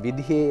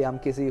විදිහේ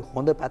යම්කිසි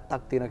හොඳ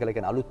පැත්තක් තියෙනවා කියලා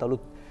කියන්නේ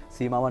අලුත්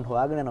සීමාවන්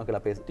හොයාගෙන යනවා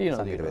කියලා අපේ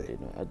සංගීතවේදී.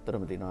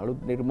 ඇත්තටම තියෙනවා. අලුත්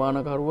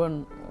නිර්මාණකරුවන්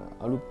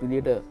අලුත්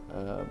විදියට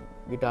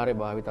ගිටාරේ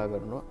භාවිතා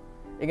කරනවා.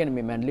 ඒ කියන්නේ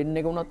මේ මැන්ඩලින්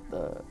එක උනත්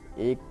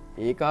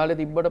ඒ කාලේ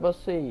තිබ්බට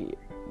පස්සේ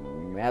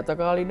මෑත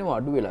කාලිනව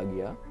අඩු වෙලා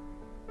ගියා.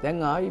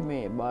 දැන් ආයි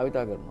මේ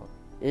භාවිතා කරනවා.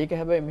 ඒක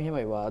හැබැයි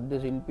මෙහෙමයි වාද්‍ය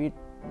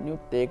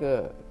ශිල්පීනුත් ඒක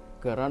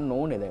කරන්න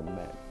ඕනේ දැන්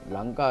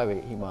ලංකාවේ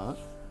හිමා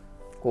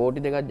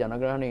කෝටි 2ක්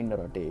ජනගහනය ඉන්න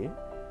රටේ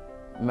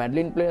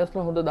මැඩ්ලින්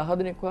ප්ලේයර්ස්ලා හොඳ 10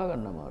 දෙනෙක්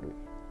හොයාගන්න අමාරුයි.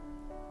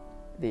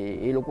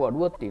 ඉතින් ඒ ලොකු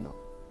අඩුවක් තියෙනවා.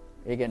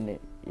 ඒ කියන්නේ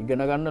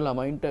ඉගෙන ගන්න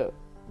ළමයින්ට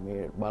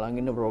මේ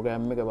බලංගන්න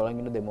ප්‍රෝග්‍රෑම් එක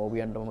බලංගන්න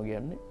දෙමෝපියන්ටම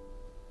කියන්නේ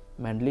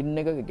මැන්ඩලින්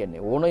එක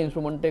කියන්නේ ඕන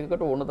ඉන්ස්ට්‍රුමන්ට්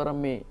එකකට ඕන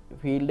තරම් මේ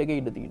ෆීල්ඩ් එක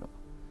ඉඩ තියෙනවා.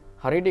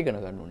 හරියට ඉගෙන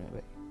ගන්න ඕනේ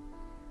හැබැයි.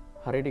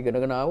 හරියට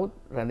ඉගෙනගෙන ආවොත්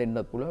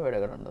රැඳෙන්නත් පුළුවන් වැඩ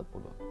කරන්නත්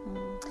පුළුවන්.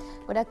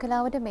 ගොඩක්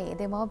කලාවට මේ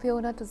දෙමව්පියෝ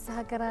උනත්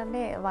උත්සාහ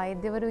කරන්නේ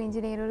වෛද්‍යවරු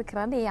ඉංජිනේරුවරු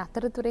කරන්නේ ඒ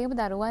අතරතුරේම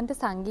දරුවන්ට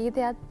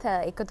සංගීතයත්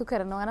එකතු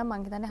කරනවා නම්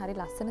මං හිතන්නේ හරි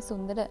ලස්සන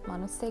සුන්දර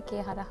මිනිස්සෙක්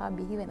ඒ හරහා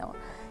බිහි වෙනවා.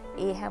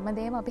 ඒ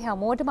හැමදේම අපි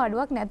හැමෝටම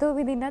අඩුවක් නැතුව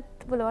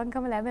විඳින්නත්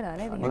පුළුවන්කම ලැබෙනවා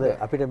නේද? හොඳ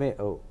අපිට මේ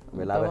ඔව්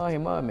වෙලාව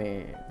හිම මේ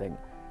දැන්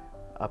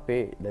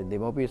අපේ දැන්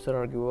දෙමව්පිය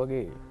ඉස්සරහට කිව්වා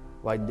වගේ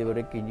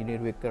වෛද්‍යවරයෙක්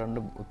ඉංජිනේරුවෙක් කරන්න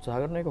උත්සාහ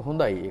කරන එක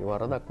හොඳයි. ඒක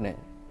වරදක් නෑ.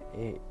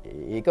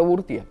 ඒක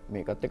වෘතියක්.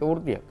 මේකත් එක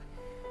වෘතියක්.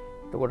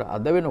 එතකොට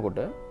අද වෙනකොට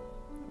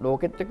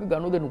ලෝකෙත් එක්ක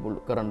ගනුදෙනු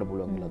කරන්න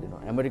පුළුවන් කියලා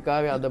දෙනවා.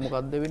 ඇමරිකාවේ අද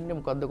මොකද්ද වෙන්නේ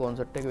මොකද්ද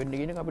කොන්සර්ට් එක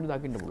වෙන්නේ කියන එක අපිට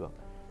දකින්න පුළුවන්.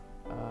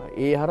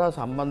 ඒ හරහා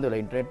සම්බන්ධ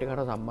වෙලා ඉන්ටර්නෙට් එක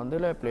හරහා සම්බන්ධ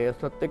වෙලා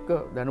ප්ලේයර්ස්ලත් එක්ක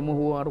දැනුම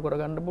හුවාරු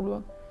කරගන්න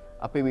පුළුවන්.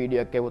 අපේ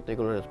වීඩියෝ එකක් ඇවුවොත්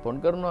ඒගොල්ලෝ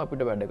රෙස්පොන්ඩ් කරනවා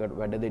අපිට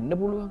වැඩ දෙන්න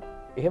පුළුවන්.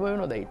 එහෙම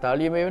වෙනවා. දැන්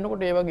ඉතාලිය මේ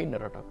වෙනකොට ඒ වගේ ඉන්න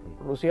රටක්.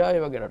 රුසියාව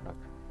ඒ වගේ රටක්.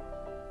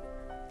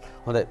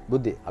 හොඳයි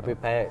බුද්ධි අපි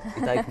පැය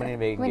ඉතා ඉක්මනින්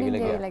වේගෙන්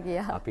ගෙවිලා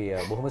ගියා. අපි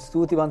බොහොම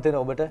ස්තුතිවන්ත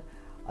වෙනවා ඔබට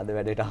අද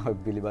වැඩේට ආව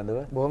පිළිබඳව.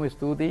 බොහොම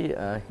ස්තුතියි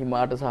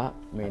හිමාට සහ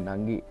මේ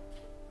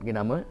නංගිගේ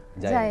නම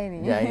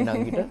ජයනි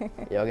නංගිට.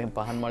 ඒ වගේම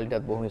පහන්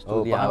මල්ලිටත් බොහොම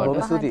ස්තුතියි ආවට.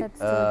 බොහොම ස්තුතියි.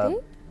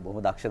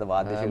 බොහොම දක්ෂ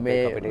වාද්‍ය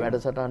ශිල්පියෙක් අපිට මේ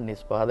වැඩසටහන්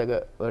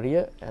නිෂ්පාදකවරිය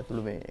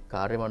ඇතුළු මේ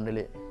කාර්ය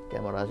මණ්ඩලයේ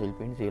කැමරා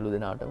ශිල්පීන් සියලු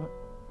දෙනාටම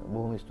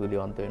බොහොම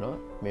ස්තුතිවන්ත වෙනවා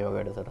මේ වගේ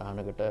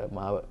වැඩසටහනකට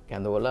මාව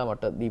කැඳවලා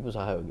මට දීපු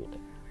සහයෝගයට.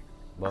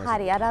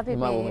 හරි අර අපි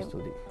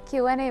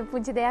කිව්වනේ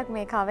පුංචි දෙයක්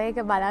මේ කව එක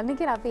බලන්න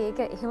කියලා අපි ඒක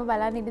එහෙම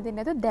බලන්න ඉඩ දෙන්නේ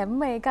නැතුව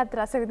දැම්ම ඒකත්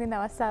රස විඳින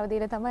අවස්ථාව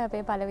දීලා තමයි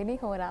අපේ පළවෙනි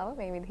හෝරාව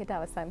මේ විදිහට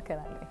අවසන්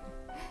කරන්නේ.